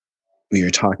we were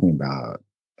talking about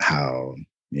how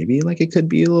maybe like it could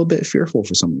be a little bit fearful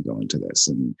for someone to go into this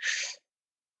and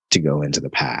to go into the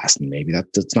past. And maybe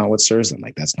that's not what serves them.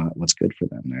 Like that's not what's good for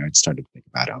them. And I started to think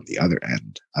about it on the other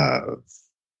end of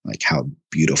like how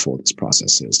beautiful this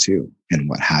process is too. And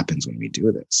what happens when we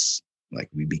do this. Like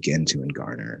we begin to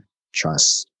garner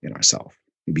trust in ourselves.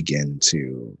 you begin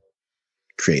to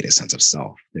create a sense of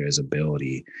self. There's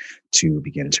ability to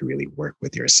begin to really work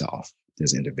with yourself.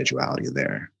 There's individuality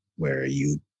there where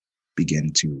you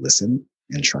begin to listen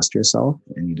and trust yourself,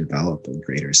 and you develop a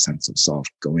greater sense of self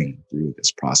going through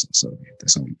this process of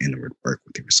this own inward work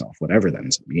with yourself, whatever that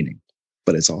ends up meaning.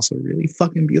 But it's also really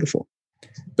fucking beautiful.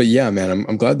 But yeah, man,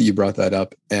 I'm glad that you brought that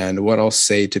up. And what I'll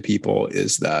say to people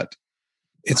is that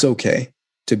it's okay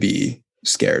to be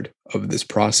scared of this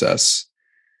process.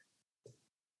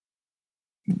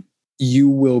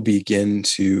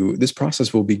 This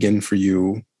process will begin for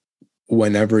you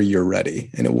whenever you're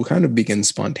ready, and it will kind of begin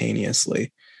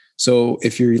spontaneously. So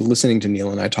if you're listening to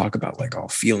Neil and I talk about like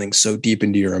feeling so deep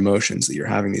into your emotions that you're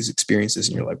having these experiences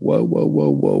and you're like,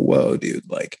 whoa,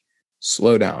 dude, like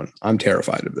slow down. I'm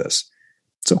terrified of this.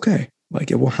 It's okay.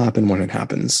 Like it will happen when it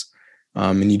happens.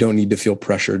 And you don't need to feel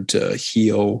pressured to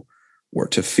heal or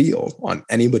to feel on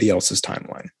anybody else's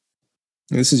timeline.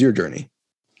 And this is your journey.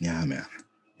 Yeah, man.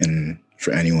 And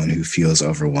for anyone who feels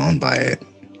overwhelmed by it,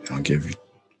 I'll give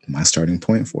my starting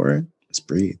point for it. It's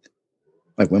breathe.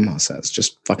 Like Wim Hof says,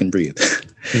 just fucking breathe.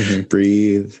 Mm-hmm.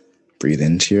 Breathe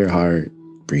into your heart,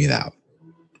 breathe out.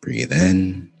 Breathe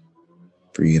in,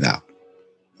 breathe out.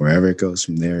 Wherever it goes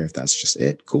from there, if that's just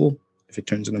it, cool. If it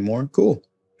turns into more, cool.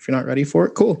 If you're not ready for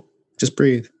it, cool. Just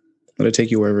breathe. Let it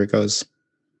take you wherever it goes.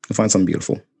 You'll find something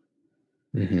beautiful.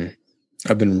 Mm-hmm.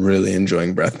 I've been really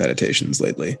enjoying breath meditations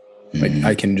lately. Like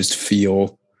I can just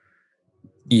feel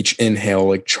each inhale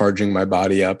like charging my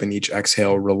body up and each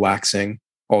exhale relaxing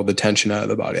all the tension out of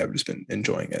the body. I've just been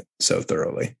enjoying it so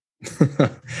thoroughly.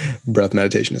 Breath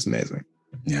meditation is amazing.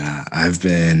 Yeah, I've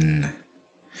been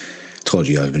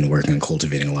working on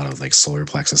cultivating a lot of like solar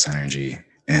plexus energy.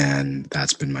 And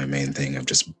that's been my main thing of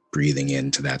just breathing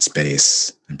into that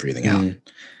space and breathing out and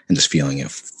just feeling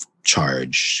it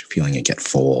charge, feeling it get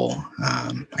full.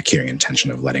 I carry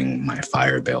intention of letting my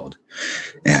fire build.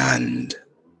 And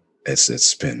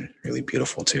it's been really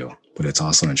beautiful too. But it's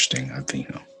also interesting. I've been,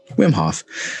 Wim Hof.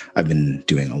 I've been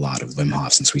doing a lot of Wim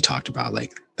Hof since we talked about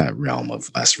like that realm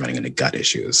of us running into gut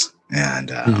issues.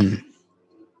 And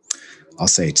I'll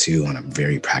say too, on a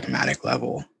very pragmatic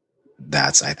level,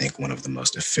 that's, I think, one of the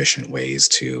most efficient ways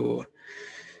to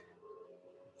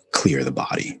clear the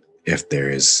body. If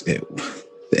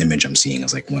the image I'm seeing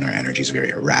is like when our energy is very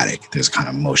erratic, there's kind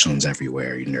of motions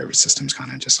everywhere, your nervous system's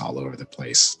kind of just all over the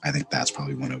place. I think that's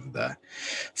probably one of the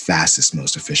fastest,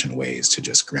 most efficient ways to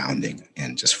just grounding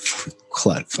and just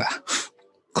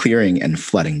clearing and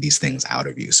flooding these things out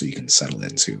of you so you can settle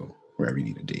into wherever you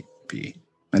need to be.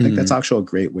 I think that's actually a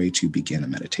great way to begin a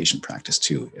meditation practice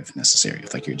too, if necessary.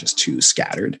 If like you're just too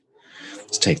scattered,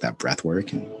 just take that breath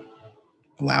work and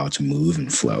allow it to move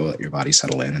and flow, let your body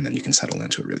settle in, and then you can settle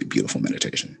into a really beautiful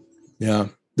meditation. Yeah.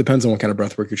 Depends on what kind of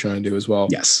breath work you're trying to do as well.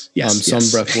 Yes. Some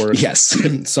breath work. Yes.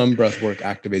 Some breath work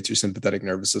activates your sympathetic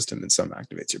nervous system and some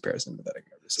activates your parasympathetic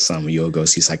nervous system. Some you'll go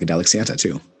see Psychedelic Santa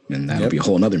too. And that'll be a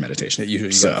whole nother meditation. You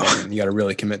got to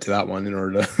really commit to that one in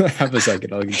order to have a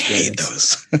psychedelic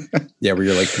experience. I hate those. Yeah, where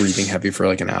you're like breathing heavy for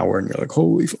like an hour and you're like,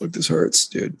 holy fuck, this hurts,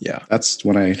 dude. Yeah. That's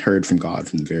when I heard from God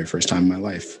from the very first time in my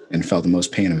life and felt the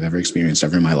most pain I've ever experienced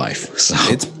ever in my life. So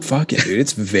it's fucking, dude,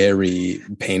 it's very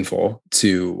painful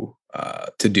to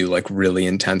do like really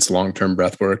intense long-term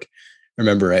breath work. I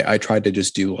remember I tried to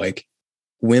just do like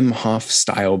Wim Hof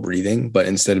style breathing, but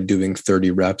instead of doing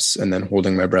 30 reps and then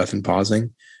holding my breath and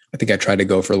pausing, I think I tried to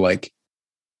go for like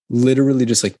literally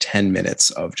just like 10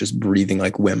 minutes of just breathing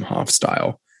like Wim Hof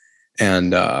style.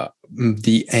 And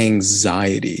the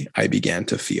anxiety I began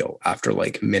to feel after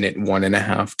like minute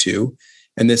 1.5, 2.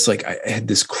 And this, like, I had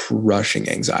this crushing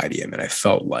anxiety. I mean, I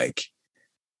felt like,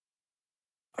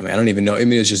 I don't even know. I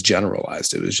mean, it was just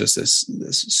generalized. It was just this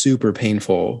super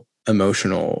painful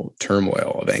emotional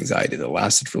turmoil of anxiety that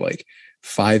lasted for like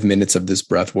 5 minutes of this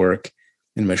breath work.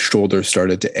 And my shoulders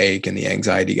started to ache and the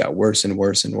anxiety got worse and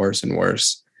worse and worse and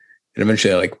worse. And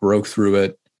eventually I like broke through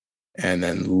it and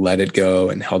then let it go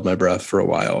and held my breath for a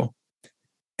while.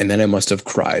 And then I must have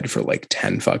cried for like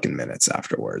 10 fucking minutes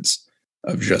afterwards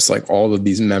of just like all of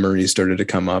these memories started to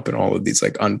come up and all of these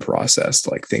like unprocessed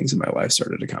like things in my life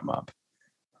started to come up.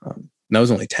 And that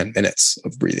was only 10 minutes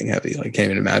of breathing heavy. Like, I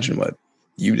can't even imagine what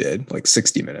you did, like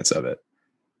 60 minutes of it.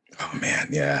 Oh man.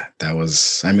 Yeah. That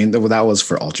was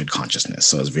for altered consciousness.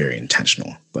 So it was very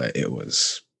intentional, but it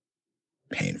was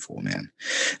painful, man.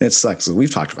 And it sucks. So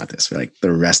we've talked about this. Like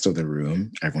the rest of the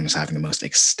room, everyone was having the most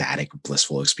ecstatic,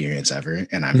 blissful experience ever.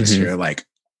 And I'm just here like,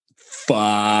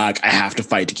 fuck, I have to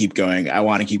fight to keep going. I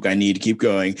want to keep, I need to keep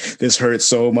going. This hurts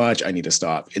so much. I need to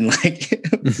stop. And like,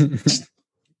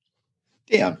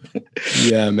 damn.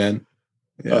 Yeah, man.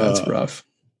 Yeah, that's rough.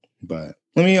 But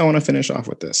I want to finish off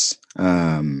with this.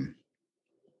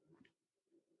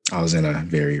 I was in a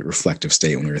very reflective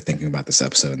state when we were thinking about this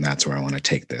episode, and that's where I want to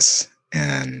take this.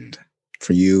 And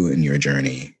for you and your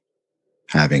journey,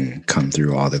 having come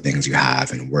through all the things you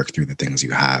have and worked through the things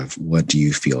you have, what do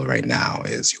you feel right now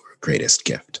is your greatest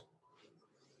gift?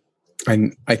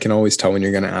 I can always tell when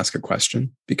you're going to ask a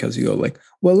question, because you go like,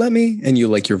 well, let me, and you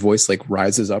like your voice like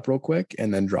rises up real quick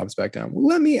and then drops back down. Well,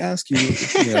 let me ask you,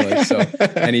 like, so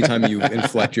anytime you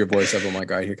inflect your voice up, I'm like,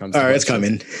 all right, here comes. All right, it's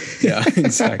coming. Yeah,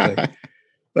 exactly.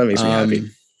 That makes me happy.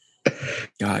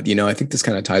 God, I think this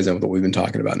kind of ties in with what we've been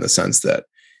talking about, in the sense that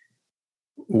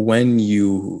when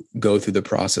you go through the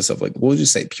process of, like, we'll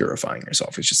just say purifying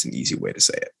yourself, it's just an easy way to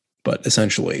say it, but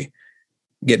essentially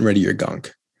getting rid of your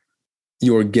gunk,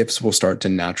 your gifts will start to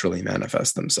naturally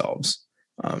manifest themselves.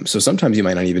 So sometimes you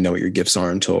might not even know what your gifts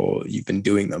are until you've been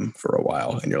doing them for a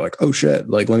while. And you're like, oh shit,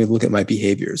 like, let me look at my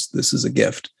behaviors. This is a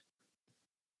gift.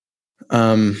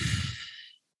 I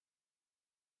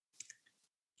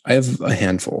have a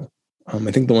handful. I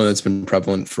think the one that's been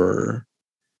prevalent for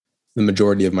the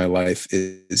majority of my life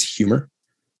is humor.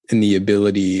 And the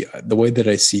way that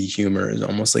I see humor is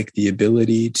almost like the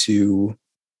ability to,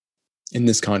 in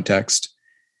this context,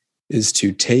 is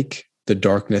to take the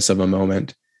darkness of a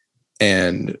moment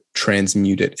and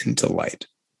transmute it into light.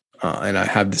 And I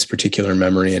have this particular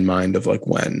memory in mind of, like,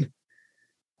 when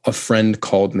a friend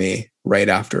called me right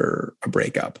after a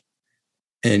breakup,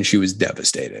 and she was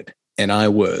devastated, and I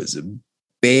was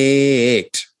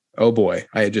baked. Oh boy,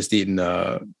 I had just eaten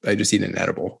an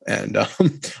edible, and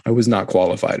I was not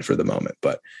qualified for the moment.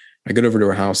 But I get over to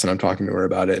her house and I'm talking to her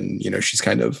about it, and she's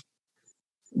kind of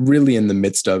really in the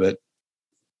midst of it.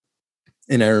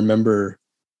 And I remember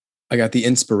I got the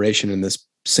inspiration in this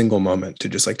single moment to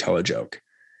just, like, tell a joke.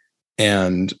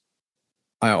 And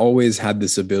I always had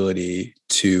this ability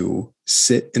to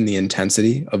sit in the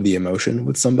intensity of the emotion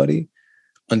with somebody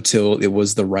until it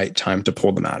was the right time to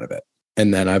pull them out of it.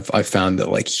 And then I've found that,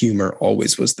 like, humor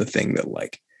always was the thing that,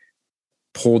 like,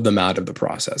 pulled them out of the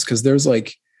process. Because there's,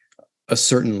 like, a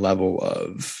certain level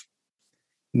of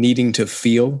needing to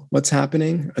feel what's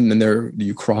happening, and then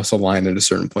you cross a line at a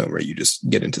certain point where you just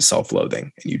get into self-loathing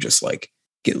and you just, like,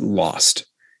 get lost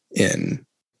in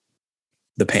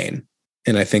the pain.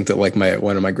 And I think that, like,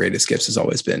 one of my greatest gifts has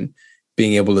always been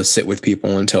being able to sit with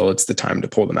people until it's the time to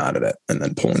pull them out of it, and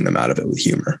then pulling them out of it with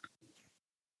humor.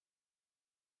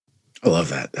 I love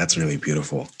that. That's really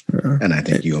beautiful. Yeah. And I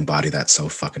think you embody that so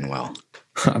fucking well.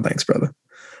 Thanks, brother.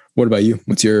 What about you?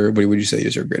 What would you say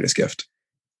is your greatest gift?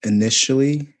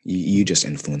 Initially, you just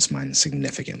influenced mine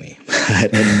significantly.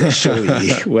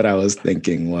 Initially, what I was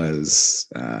thinking was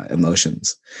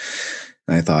emotions.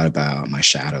 I thought about my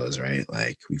shadows, right?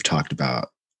 Like, we've talked about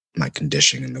my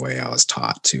conditioning and the way I was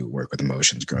taught to work with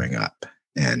emotions growing up.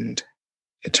 And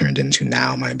it turned into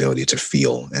now my ability to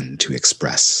feel and to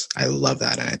express. I love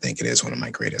that. And I think it is one of my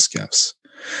greatest gifts.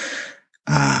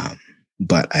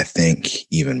 But I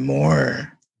think even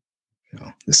more,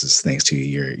 this is thanks to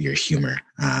your humor.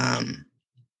 I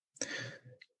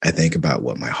think about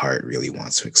what my heart really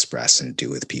wants to express and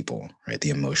do with people, right? The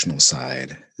emotional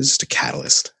side is just a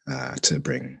catalyst to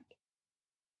bring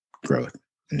growth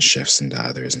and shifts into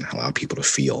others and allow people to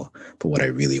feel. But what I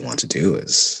really want to do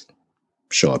is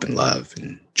show up in love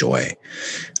and joy.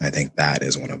 And I think that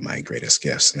is one of my greatest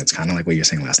gifts. And it's kind of like what you're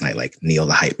saying last night, like Neil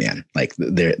the hype man. Like,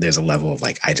 there's a level of,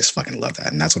 like, I just fucking love that.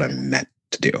 And that's what I'm meant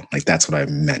to do. Like, that's what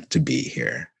I'm meant to be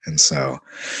here. And so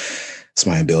it's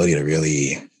my ability to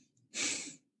really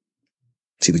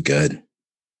see the good,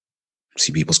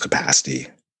 see people's capacity,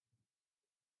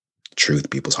 truth,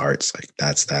 people's hearts. Like,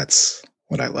 that's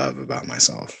what I love about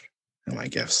myself and my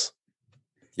gifts.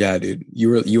 Yeah, dude,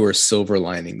 you were silver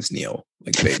linings, Neil,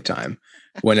 like, big time.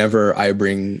 Whenever I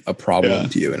bring a problem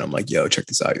to you and I'm like, yo, check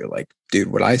this out, you're like,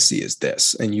 dude, what I see is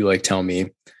this. And you, like, tell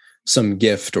me some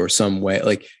gift or some way,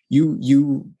 like,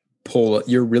 you're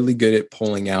really good at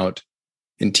pulling out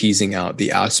and teasing out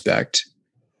the aspect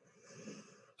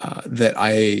that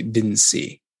I didn't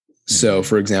see. So,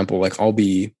 for example, like, I'll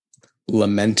be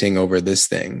lamenting over this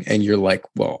thing and you're like,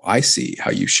 well, I see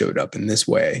how you showed up in this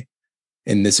way,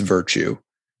 in this virtue.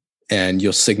 And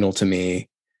you'll signal to me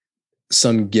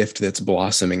some gift that's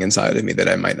blossoming inside of me that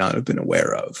I might not have been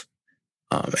aware of.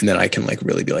 And then I can, like,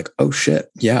 really be like, oh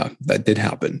shit, yeah, that did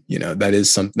happen. That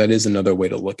is another way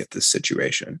to look at this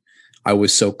situation. I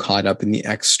was so caught up in the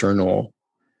external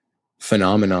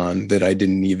phenomenon that I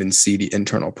didn't even see the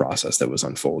internal process that was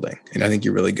unfolding. And I think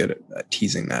you're really good at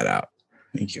teasing that out.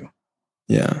 Thank you.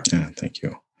 Yeah. Yeah. Thank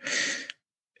you.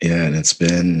 Yeah, and it's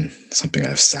been something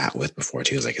I've sat with before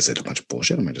too. Is like, is it a bunch of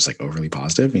bullshit? Am I just like overly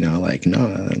positive? Like, no.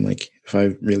 I'm like, if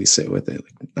I really sit with it,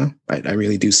 like, no, I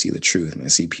really do see the truth, and I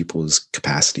see people's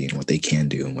capacity and what they can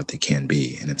do and what they can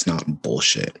be, and it's not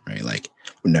bullshit, right? Like,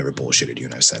 we've never bullshitted you,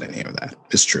 and I've said any of that.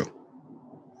 It's true.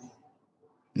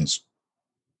 It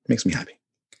makes me happy.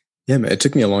 Yeah, man, it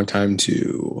took me a long time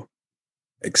to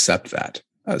accept that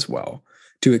as well.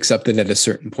 To accept that at a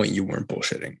certain point you weren't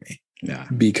bullshitting me. Yeah,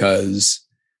 because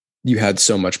you had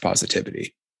so much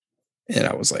positivity. And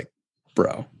I was like,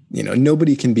 bro,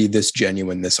 nobody can be this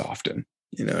genuine this often.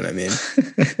 You know what I mean?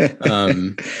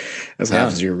 That's what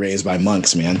happens. You're raised by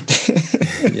monks, man.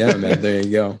 Yeah, man. There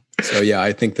you go. So yeah,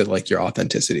 I think that like your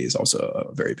authenticity is also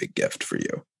a very big gift for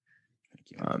you.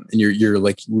 And your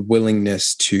like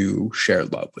willingness to share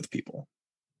love with people.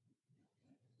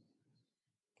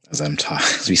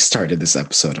 As we started this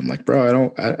episode, I'm like,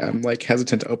 bro, I'm like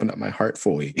hesitant to open up my heart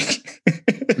fully.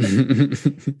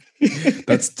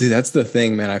 That's the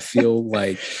thing, man. I feel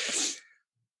like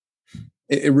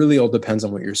it really all depends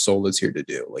on what your soul is here to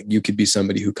do. Like you could be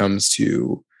somebody who comes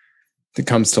to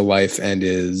life and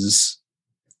is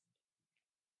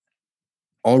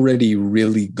already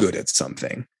really good at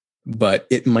something, but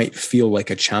it might feel like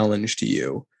a challenge to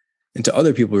you. And to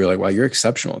other people, you're like, wow, you're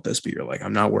exceptional at this, but you're like,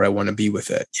 I'm not where I want to be with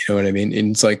it. You know what I mean?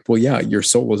 And it's like, well, yeah, your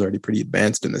soul was already pretty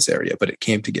advanced in this area, but it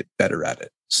came to get better at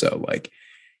it. So like,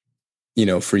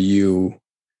 for you,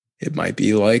 it might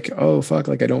be like, oh, fuck,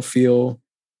 like I don't feel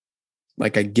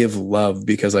like I give love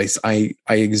because I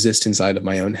exist inside of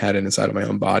my own head and inside of my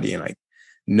own body. And I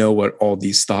know what all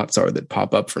these thoughts are that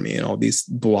pop up for me and all these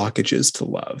blockages to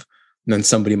love. And then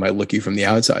somebody might look you from the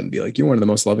outside and be like, you're one of the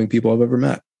most loving people I've ever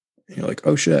met. And you're like,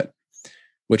 oh shit.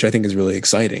 Which I think is really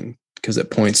exciting because it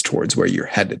points towards where you're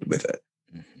headed with it.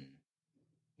 Mm-hmm.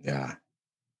 Yeah.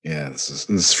 Yeah. This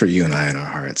is for you and I in our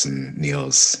hearts and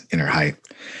Neil's inner hype.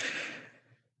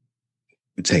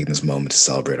 We're taking this moment to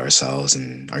celebrate ourselves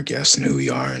and our gifts and who we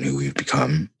are and who we've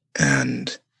become.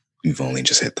 And we've only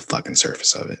just hit the fucking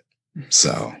surface of it.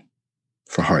 So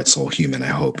for Heart, Soul, Human, I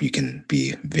hope you can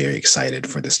be very excited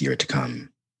for this year to come,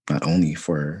 not only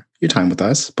for your time with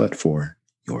us, but for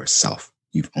yourself.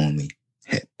 You've only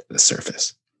hit the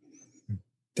surface.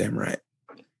 Damn right.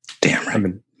 I've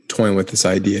been toying with this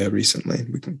idea recently.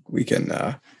 We can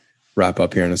wrap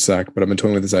up here in a sec, but I've been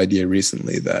toying with this idea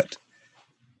recently that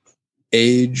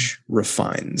age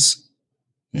refines.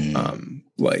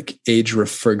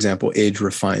 For example, age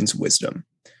refines wisdom.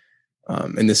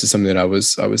 And this is something that I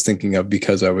was thinking of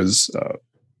because I was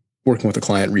working with a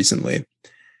client recently,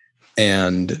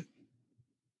 and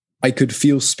I could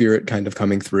feel spirit kind of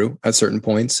coming through at certain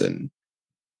points and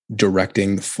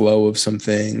directing the flow of some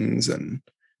things and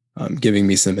giving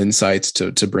me some insights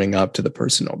to bring up to the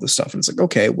person, all this stuff. And it's like,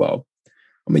 okay, well,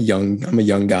 I'm a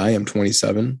young guy. I'm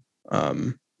 27.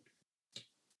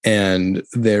 And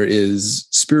there is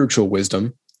spiritual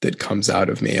wisdom that comes out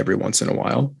of me every once in a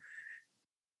while.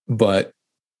 But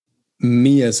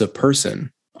me as a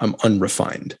person, I'm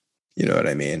unrefined. You know what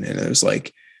I mean? And there's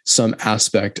like some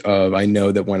aspect of, I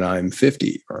know that when I'm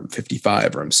 50 or I'm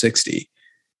 55 or I'm 60,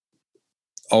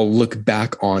 I'll look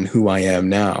back on who I am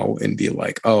now and be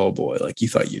like, oh boy, like you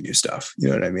thought you knew stuff. You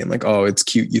know what I mean? Like, oh, it's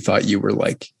cute. You thought you were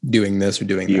like doing this or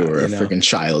doing that. You were a freaking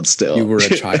child still. You were a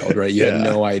child, right? You had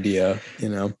no idea,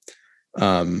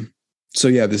 So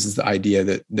yeah, this is the idea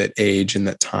that age and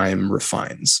that time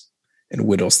refines and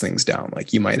whittles things down.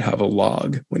 Like you might have a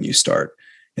log when you start,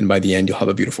 and by the end you'll have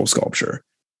a beautiful sculpture.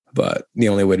 But the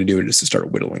only way to do it is to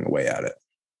start whittling away at it.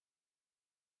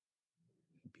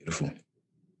 Beautiful.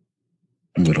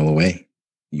 Whittle away.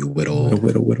 You whittle.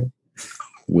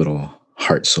 Whittle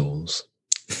heart souls.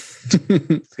 See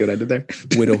what I did there?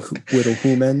 Whittle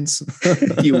humans.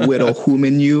 You whittle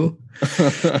human you.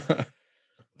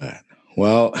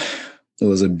 Well, it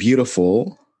was a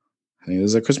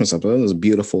Christmas episode. It was a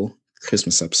beautiful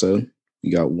Christmas episode.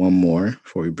 We got one more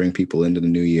before we bring people into the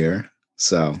new year.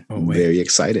 So I'm very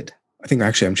excited. I think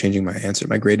actually I'm changing my answer.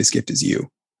 My greatest gift is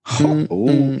you.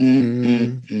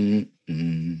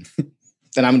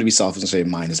 Then I'm going to be selfish and say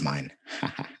mine is mine. All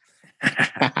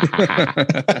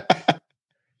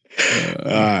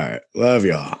right. Love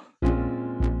y'all.